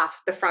staff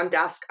the front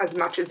desk as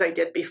much as I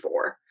did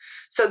before.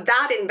 So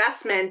that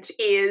investment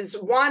is,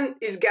 one,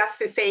 is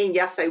guests is saying,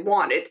 yes, I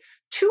want it.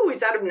 Two,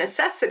 is out of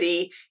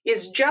necessity,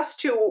 is just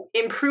to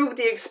improve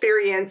the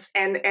experience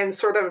and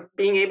sort of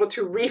being able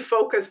to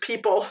refocus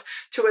people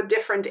to a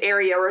different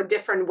area or a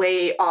different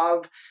way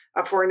of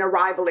for an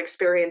arrival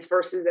experience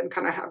versus them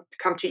kind of have to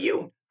come to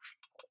you.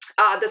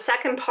 The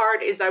second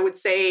part is, I would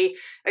say,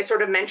 I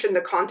sort of mentioned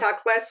the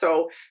contactless.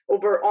 So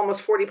over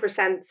almost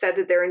 40% said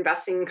that they're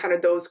investing in kind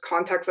of those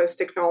contactless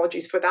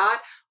technologies for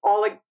that.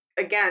 All,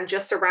 again,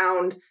 just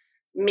around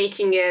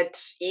making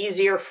it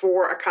easier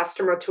for a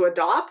customer to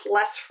adopt,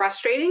 less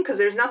frustrating, because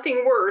there's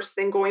nothing worse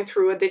than going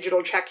through a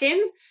digital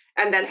check-in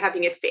and then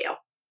having it fail.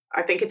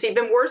 I think it's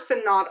even worse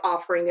than not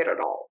offering it at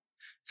all.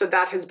 So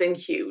that has been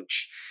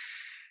huge.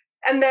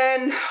 And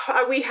then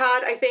we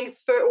had, I think,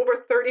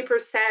 over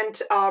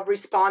 30% of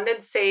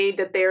respondents say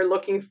that they're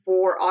looking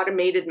for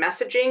automated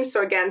messaging.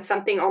 So again,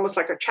 something almost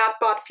like a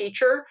chatbot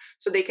feature,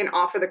 so they can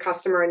offer the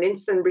customer an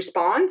instant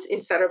response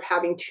instead of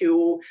having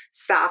to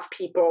staff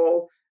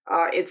people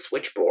in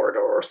switchboard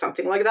or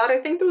something like that.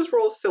 I think those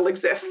roles still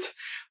exist,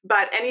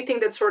 but anything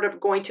that's sort of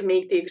going to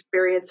make the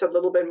experience a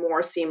little bit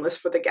more seamless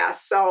for the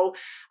guests. So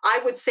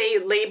I would say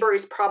labor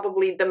is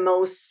probably the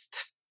most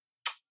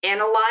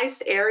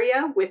analyzed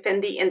area within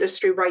the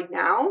industry right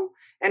now,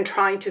 and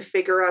trying to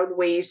figure out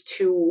ways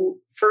to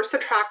first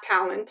attract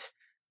talent,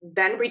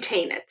 then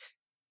retain it,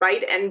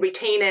 right? And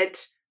retain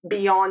it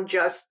beyond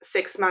just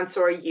 6 months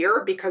or a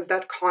year, because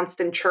that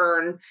constant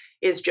churn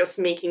is just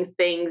making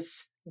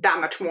things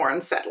that much more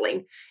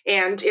unsettling.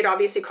 And it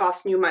obviously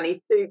costs new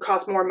money. It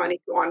costs more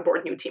money to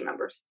onboard new team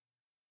members.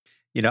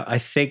 I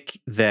think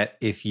that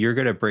if you're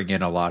going to bring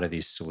in a lot of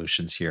these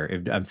solutions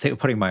here, I'm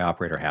putting my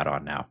operator hat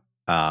on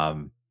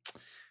now.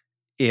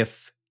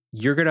 If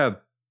you're going to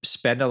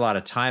spend a lot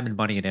of time and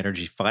money and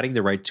energy finding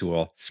the right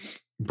tool,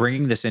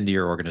 bringing this into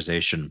your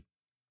organization,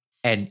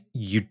 and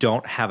you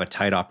don't have a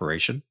tight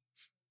operation,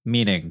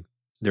 meaning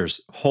there's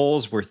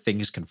holes where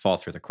things can fall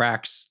through the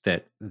cracks,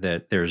 that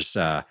there's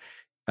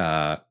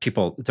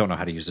people don't know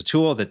how to use the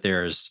tool, that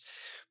there's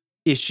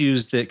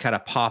issues that kind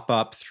of pop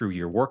up through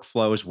your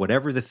workflows,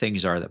 whatever the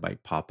things are that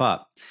might pop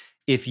up.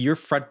 If your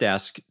front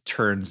desk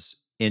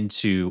turns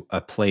into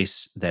a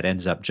place that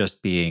ends up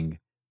just being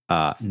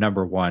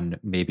number one,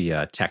 maybe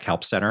a tech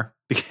help center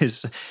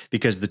because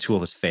the tool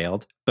has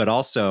failed, but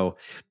also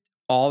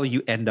all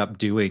you end up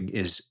doing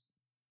is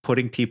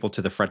putting people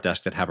to the front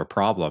desk that have a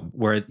problem,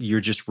 where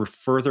you're just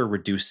further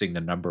reducing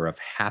the number of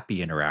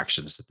happy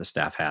interactions that the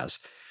staff has,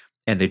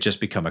 and they just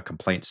become a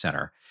complaint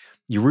center.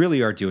 you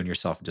really are doing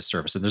yourself a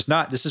disservice. And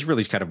this is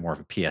really kind of more of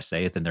a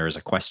PSA than there is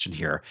a question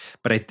here.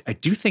 But I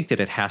do think that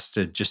it has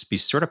to just be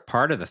sort of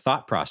part of the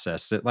thought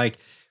process that, like,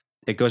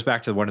 it goes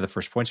back to one of the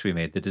first points we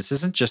made, that this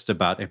isn't just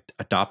about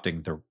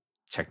adopting the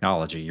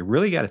technology. You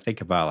really got to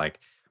think about, like,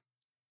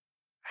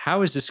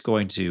 how is this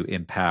going to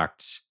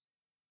impact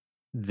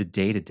the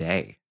day to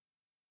day?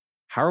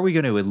 How are we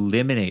going to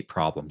eliminate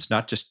problems,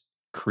 not just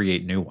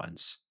create new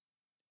ones?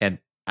 And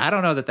I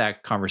don't know that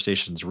that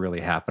conversation is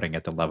really happening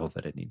at the level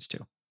that it needs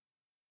to.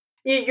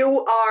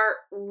 You are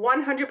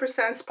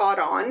 100% spot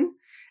on.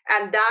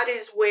 And that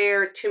is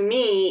where, to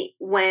me,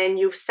 when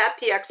you've set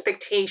the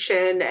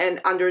expectation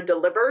and under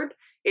delivered,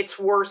 it's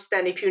worse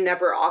than if you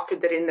never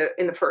offered it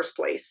in the first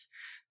place.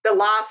 The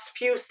last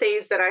few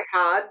stays that I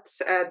had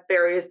at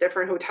various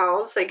different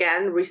hotels,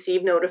 again,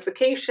 received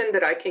notification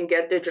that I can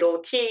get digital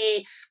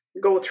key,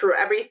 go through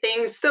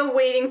everything, still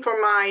waiting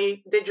for my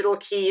digital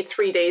key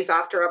 3 days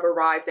after I've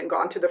arrived and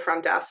gone to the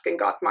front desk and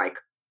got my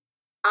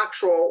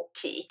actual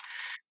key.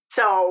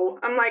 So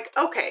I'm like,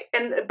 okay.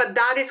 But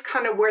that is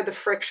kind of where the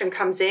friction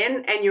comes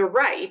in. And you're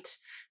right.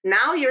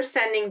 Now you're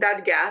sending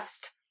that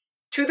guest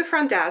to the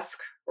front desk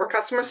or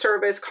customer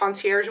service,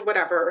 concierge,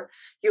 whatever.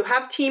 You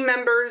have team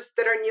members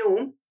that are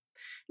new,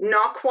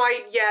 not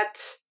quite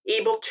yet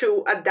able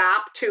to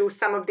adapt to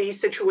some of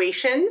these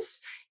situations.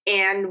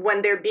 And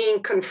when they're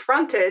being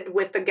confronted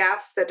with the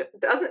guest that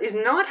is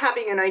not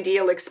having an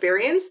ideal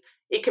experience,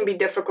 it can be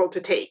difficult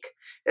to take.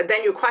 And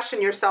then you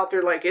question yourself,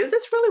 you're like, is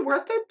this really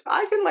worth it?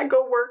 I can like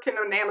go work in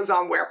an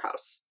Amazon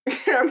warehouse. You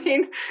know what I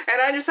mean?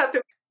 And I just have to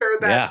make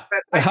sure Yeah,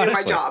 that I do my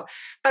honestly. job.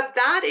 But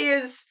that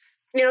is,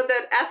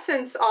 that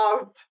essence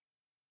of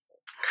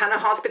kind of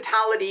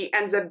hospitality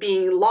ends up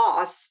being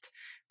lost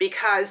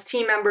because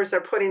team members are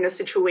put in a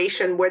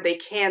situation where they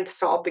can't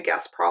solve the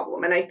guest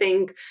problem. And I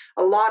think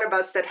a lot of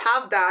us that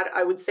have that,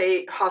 I would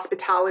say,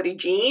 hospitality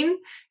gene,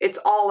 it's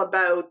all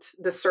about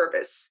the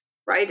service,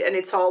 right? And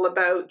it's all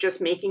about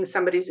just making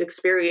somebody's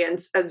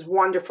experience as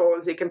wonderful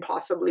as it can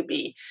possibly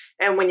be.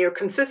 And when you're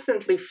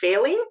consistently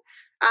failing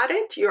at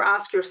it, you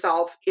ask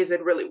yourself, is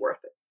it really worth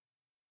it?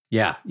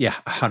 Yeah,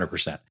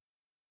 100%.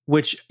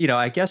 Which,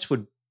 I guess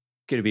would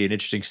going to be an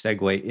interesting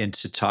segue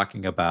into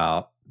talking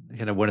about,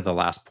 one of the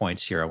last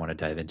points here I want to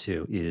dive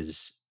into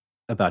is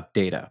about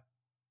data.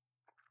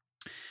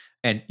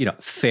 And,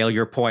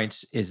 failure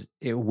points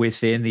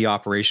within the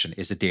operation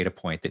is a data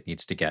point that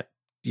needs to get,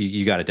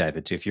 you got to dive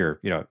into. If you're,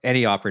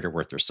 any operator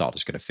worth their salt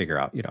is going to figure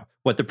out,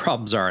 what the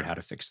problems are and how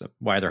to fix them,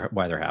 why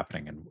they're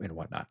happening and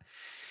whatnot.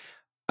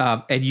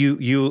 And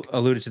you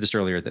alluded to this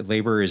earlier, that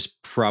labor is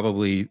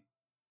probably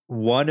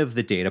one of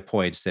the data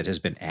points that has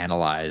been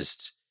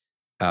analyzed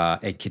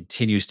and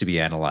continues to be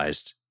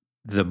analyzed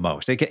the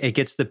most. It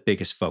gets the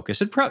biggest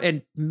focus,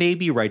 and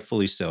maybe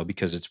rightfully so,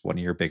 because it's one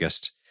of your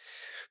biggest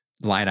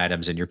line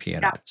items in your P&L.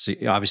 Yeah. So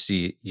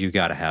obviously you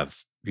got to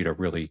have,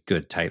 really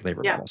good, tight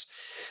labor Yeah. models.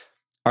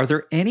 Are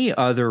there any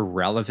other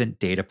relevant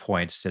data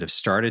points that have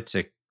started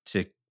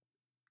to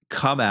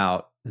come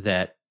out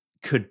that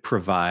could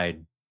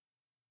provide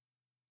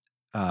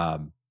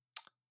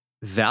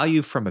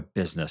value from a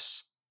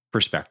business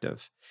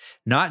perspective,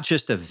 not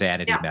just a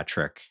vanity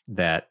metric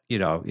that,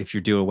 if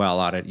you're doing well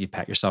on it, you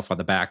pat yourself on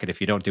the back. And if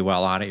you don't do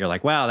well on it, you're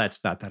like, well,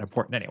 that's not that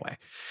important anyway.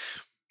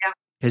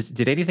 Yeah.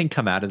 Did anything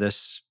come out of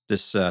this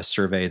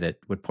survey that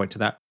would point to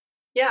that?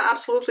 Yeah,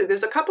 absolutely.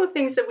 There's a couple of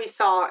things that we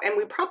saw, and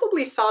we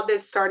probably saw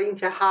this starting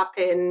to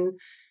happen.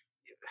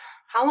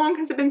 How long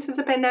has it been since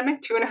the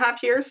pandemic?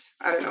 2.5 years?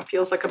 I don't know.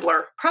 Feels like a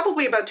blur.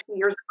 Probably about 2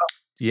 years ago.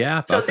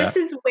 Yeah, So about this that.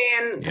 is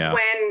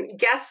when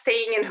guests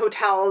staying in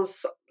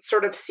hotels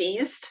sort of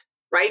ceased,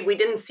 right? We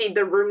didn't see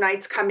the room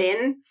nights come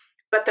in,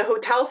 but the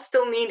hotels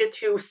still needed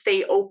to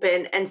stay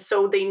open, and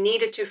so they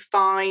needed to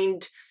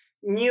find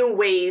new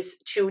ways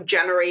to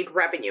generate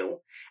revenue.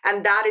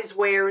 And that is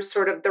where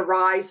sort of the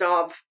rise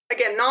of,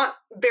 again, not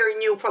very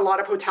new for a lot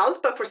of hotels,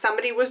 but for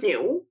somebody it was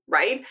new,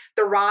 right?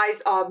 The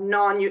rise of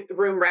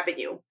non-room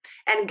revenue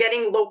and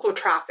getting local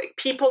traffic,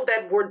 people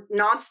that were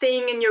not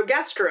staying in your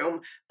guest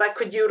room, but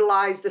could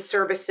utilize the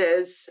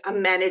services,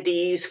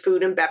 amenities,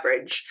 food and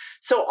beverage.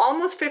 So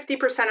almost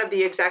 50% of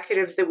the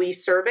executives that we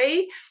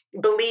survey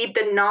believe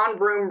that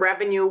non-room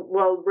revenue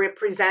will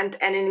represent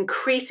an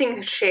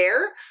increasing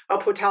share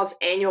of hotels'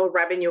 annual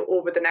revenue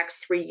over the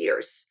next 3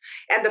 years.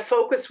 And the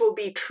focus will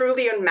be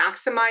truly on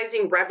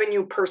maximizing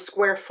revenue per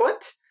square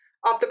foot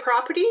of the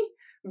property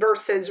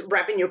versus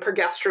revenue per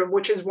guest room,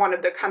 which is one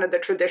of the kind of the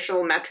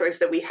traditional metrics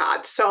that we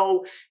had.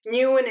 So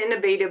new and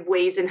innovative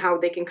ways in how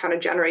they can kind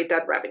of generate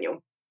that revenue.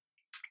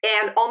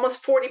 And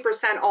almost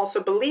 40%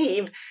 also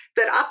believe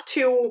that up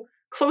to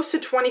close to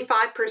 25%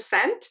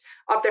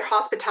 of their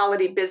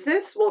hospitality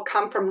business will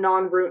come from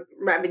non-room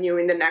revenue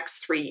in the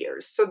next 3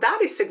 years. So that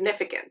is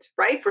significant,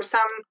 right? For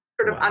some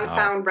sort of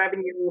unfound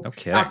revenue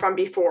from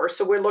before.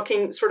 So we're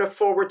looking sort of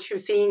forward to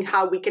seeing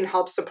how we can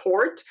help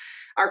support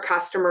our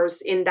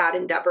customers in that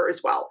endeavor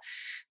as well.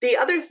 The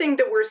other thing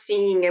that we're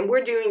seeing, and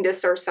we're doing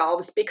this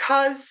ourselves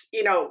because,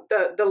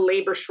 the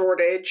labor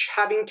shortage,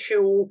 having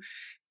to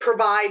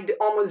provide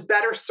almost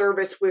better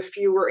service with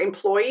fewer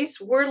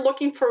employees, we're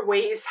looking for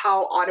ways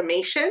how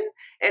automation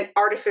and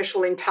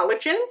artificial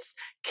intelligence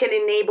can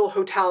enable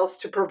hotels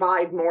to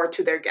provide more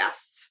to their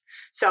guests.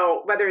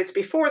 So whether it's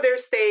before their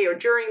stay or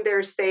during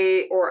their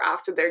stay or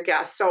after their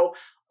guests. So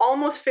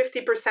almost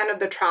 50% of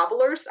the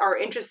travelers are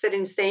interested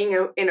in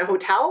staying in a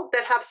hotel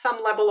that have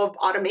some level of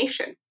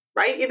automation,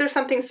 right? Either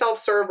something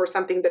self-serve or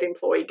something that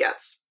employee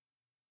gets.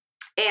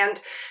 And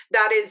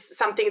that is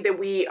something that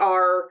we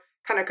are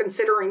kind of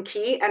considering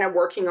key and are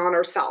working on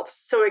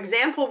ourselves. So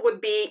example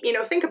would be,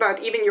 think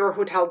about even your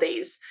hotel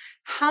days.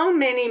 How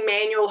many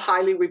manual,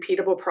 highly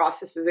repeatable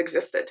processes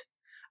existed?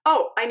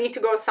 Oh, I need to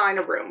go assign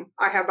a room.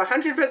 I have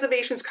 100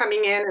 reservations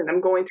coming in and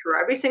I'm going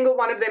through every single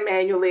one of them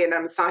manually and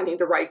I'm assigning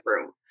the right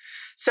room.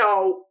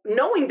 So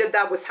knowing that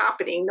that was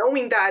happening,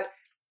 knowing that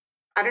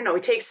I don't know,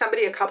 it takes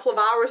somebody a couple of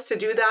hours to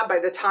do that by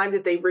the time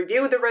that they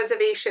review the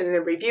reservation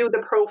and review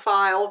the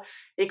profile.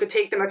 It could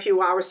take them a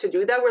few hours to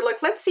do that. We're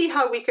like, let's see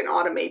how we can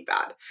automate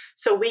that.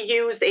 So we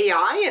used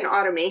AI and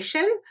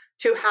automation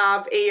to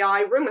have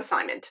AI room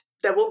assignment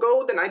that will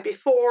go the night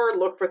before,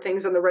 look for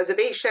things on the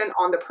reservation,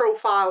 on the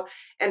profile,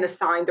 and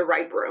assign the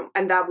right room.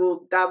 And that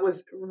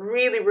was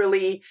really,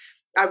 really,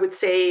 I would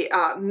say,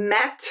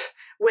 met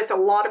with a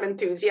lot of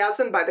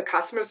enthusiasm by the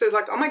customers. They're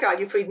like, oh my God,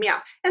 you freed me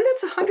up. And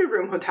that's a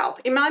 100-room hotel.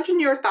 Imagine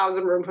your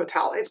 1,000-room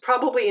hotel. It's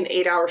probably an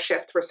 8-hour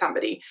shift for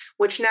somebody,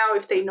 which now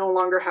if they no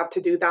longer have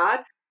to do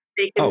that,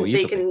 they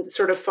can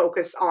sort of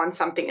focus on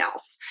something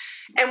else.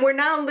 And we're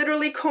now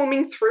literally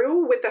combing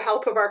through with the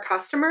help of our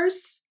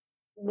customers.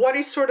 What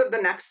is sort of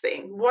the next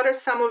thing? What are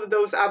some of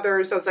those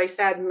others, as I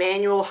said,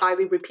 manual,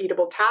 highly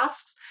repeatable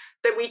tasks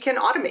that we can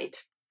automate,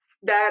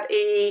 that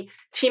a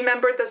team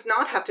member does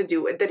not have to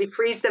do it, that it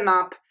frees them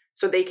up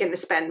so they can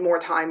spend more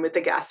time with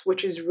the guests,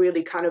 which is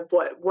really kind of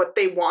what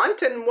they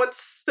want. And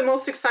what's the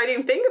most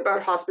exciting thing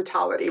about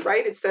hospitality,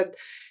 right? It's that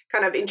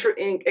kind of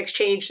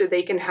exchange that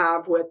they can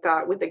have with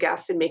the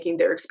guests and making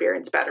their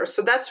experience better.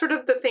 So that's sort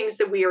of the things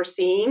that we are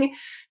seeing,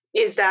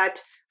 is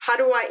that how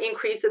do I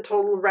increase the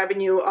total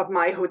revenue of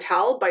my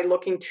hotel by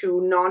looking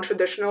to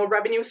non-traditional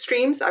revenue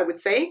streams, I would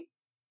say,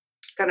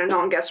 kind of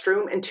non-guest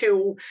room, and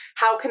two,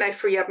 how can I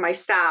free up my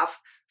staff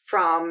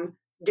from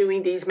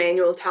doing these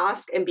manual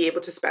tasks and be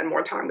able to spend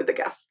more time with the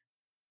guests.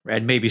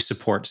 And maybe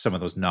support some of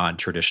those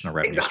non-traditional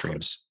revenue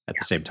streams at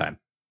the same time.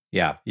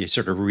 Yeah, you're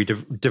sort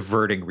of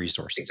diverting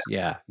resources.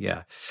 Exactly.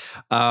 Yeah.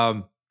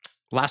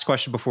 Last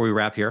question before we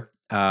wrap here.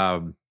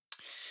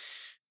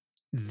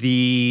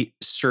 The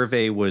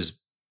survey was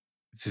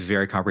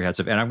very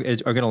comprehensive, and I'm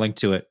going to link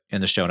to it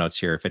in the show notes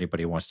here if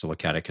anybody wants to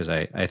look at it, because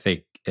I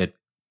think it.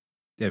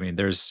 I mean,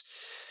 there's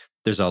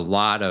a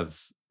lot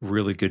of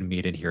really good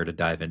meat in here to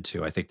dive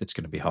into. I think that's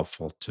going to be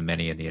helpful to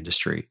many in the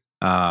industry.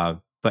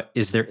 But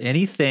is there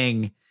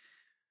anything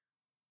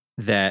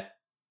that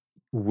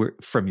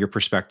from your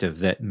perspective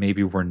that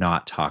maybe we're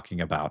not talking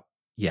about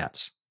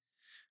yet,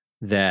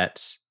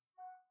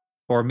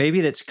 or maybe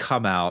that's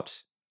come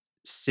out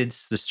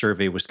since the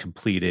survey was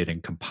completed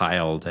and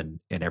compiled and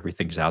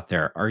everything's out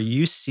there? Are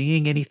you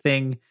seeing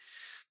anything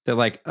that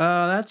like,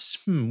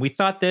 we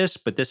thought this,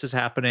 but this is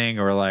happening,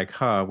 or like,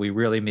 we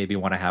really maybe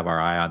want to have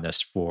our eye on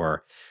this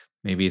for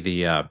maybe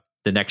the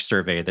next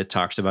survey that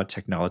talks about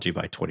technology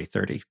by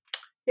 2030?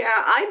 Yeah,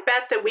 I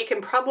bet that we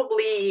can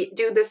probably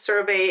do this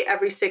survey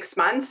every 6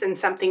 months and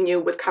something new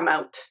would come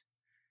out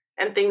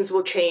and things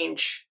will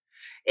change.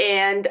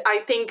 And I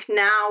think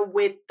now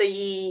with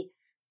the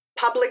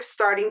public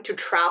starting to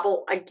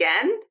travel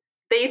again,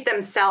 they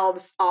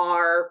themselves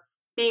are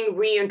being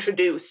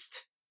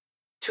reintroduced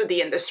to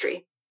the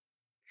industry.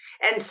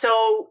 And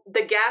so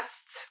the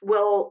guests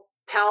will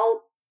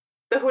tell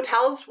the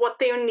hotels what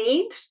they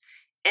need,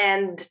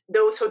 and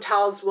those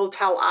hotels will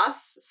tell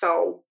us.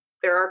 So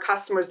there are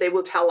customers, they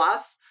will tell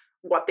us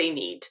what they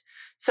need.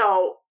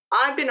 So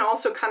I've been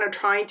also kind of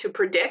trying to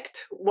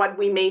predict what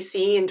we may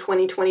see in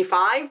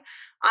 2025.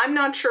 I'm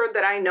not sure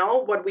that I know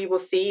what we will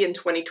see in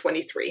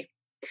 2023.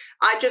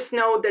 I just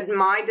know that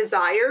my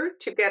desire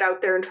to get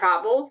out there and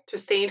travel, to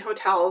stay in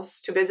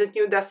hotels, to visit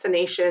new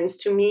destinations,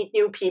 to meet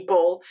new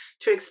people,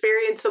 to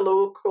experience the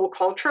local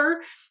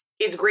culture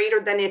is greater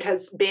than it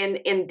has been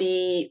in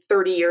the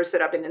 30 years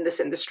that I've been in this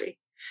industry.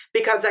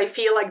 Because I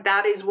feel like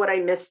that is what I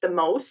missed the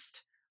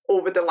most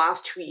over the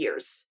last 2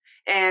 years.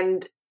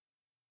 And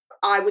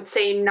I would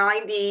say over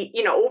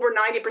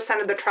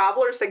 90% of the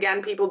travelers,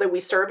 again, people that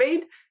we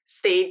surveyed,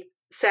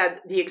 said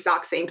the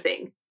exact same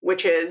thing,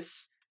 which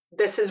is,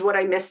 this is what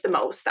I missed the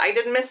most. I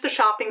didn't miss the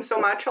shopping so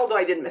much, although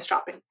I did miss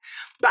shopping.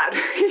 But,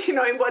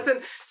 it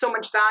wasn't so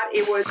much that.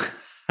 It was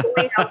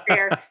going out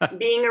there,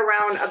 being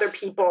around other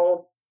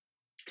people,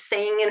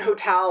 staying in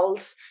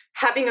hotels,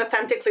 having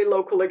authentically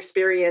local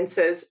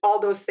experiences,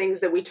 all those things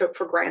that we took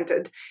for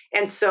granted.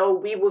 And so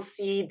we will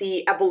see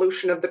the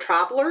evolution of the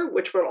traveler,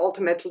 which will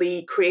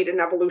ultimately create an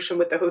evolution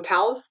with the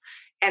hotels,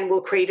 and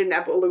will create an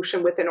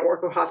evolution within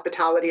Oracle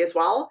Hospitality as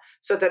well,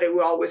 so that it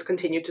will always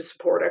continue to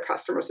support our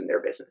customers in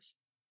their business.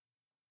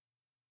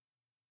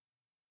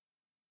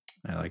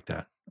 I like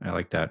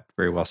that.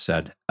 Very well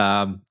said.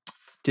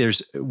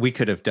 we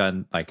could have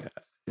done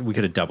we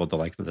could have doubled the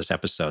length of this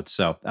episode.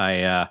 So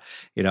I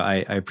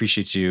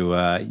appreciate you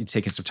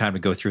taking some time to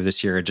go through this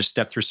here and just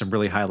step through some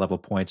really high level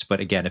points. But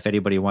again, if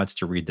anybody wants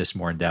to read this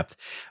more in depth,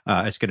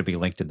 it's going to be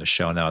linked in the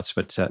show notes.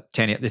 But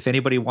Tanya, if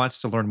anybody wants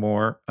to learn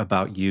more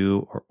about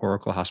you or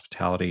Oracle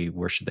Hospitality,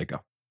 where should they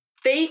go?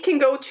 They can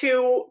go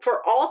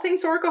for all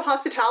things Oracle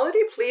Hospitality,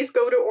 please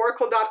go to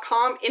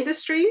oracle.com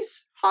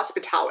industries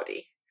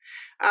hospitality.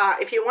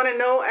 If you want to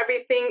know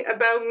everything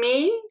about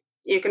me,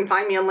 you can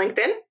find me on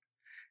LinkedIn.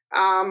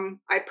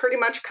 I pretty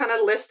much kind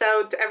of list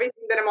out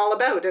everything that I'm all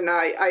about. And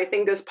I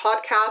think this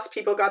podcast,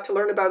 people got to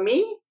learn about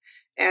me.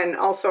 And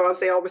also, as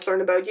they always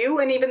learn about you,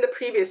 and even the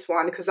previous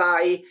one, because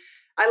I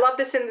love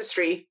this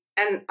industry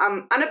and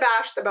I'm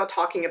unabashed about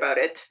talking about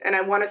it. And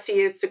I want to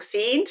see it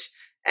succeed.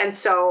 And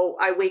so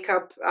I wake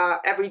up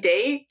every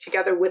day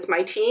together with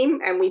my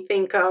team and we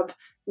think of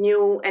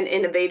new and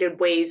innovative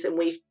ways in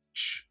which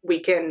we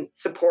can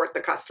support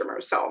the customer.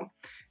 So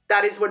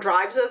that is what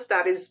drives us.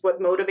 That is what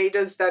motivates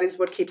us. That is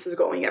what keeps us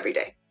going every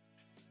day.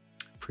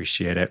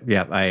 Appreciate it.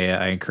 Yeah,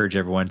 I encourage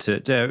everyone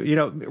to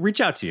reach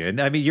out to you. And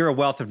I mean, you're a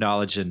wealth of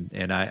knowledge,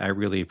 and I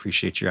really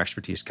appreciate your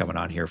expertise coming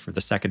on here for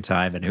the second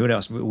time. And who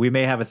knows, we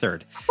may have a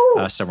third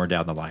somewhere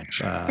down the line.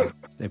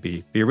 It'd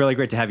be really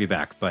great to have you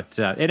back. But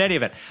in any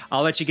event,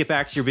 I'll let you get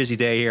back to your busy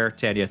day here.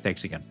 Tanya,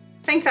 thanks again.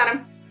 Thanks,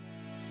 Adam.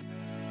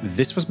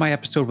 This was my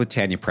episode with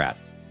Tanya Pratt.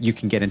 You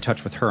can get in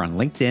touch with her on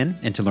LinkedIn,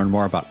 and to learn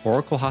more about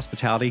Oracle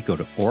Hospitality, go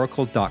to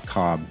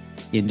oracle.com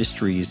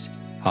industries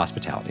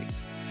hospitality.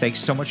 Thanks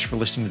so much for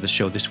listening to the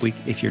show this week.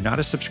 If you're not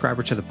a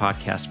subscriber to the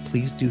podcast,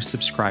 please do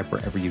subscribe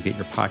wherever you get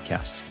your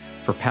podcasts.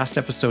 For past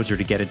episodes or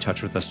to get in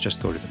touch with us, just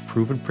go to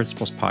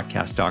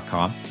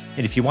theprovenprinciplespodcast.com.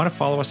 And if you want to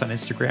follow us on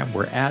Instagram,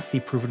 we're at The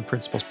Proven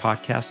Principles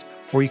Podcast,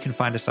 or you can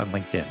find us on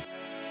LinkedIn.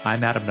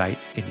 I'm Adam Knight,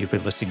 and you've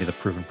been listening to the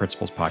Proven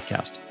Principles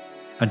Podcast.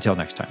 Until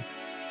next time.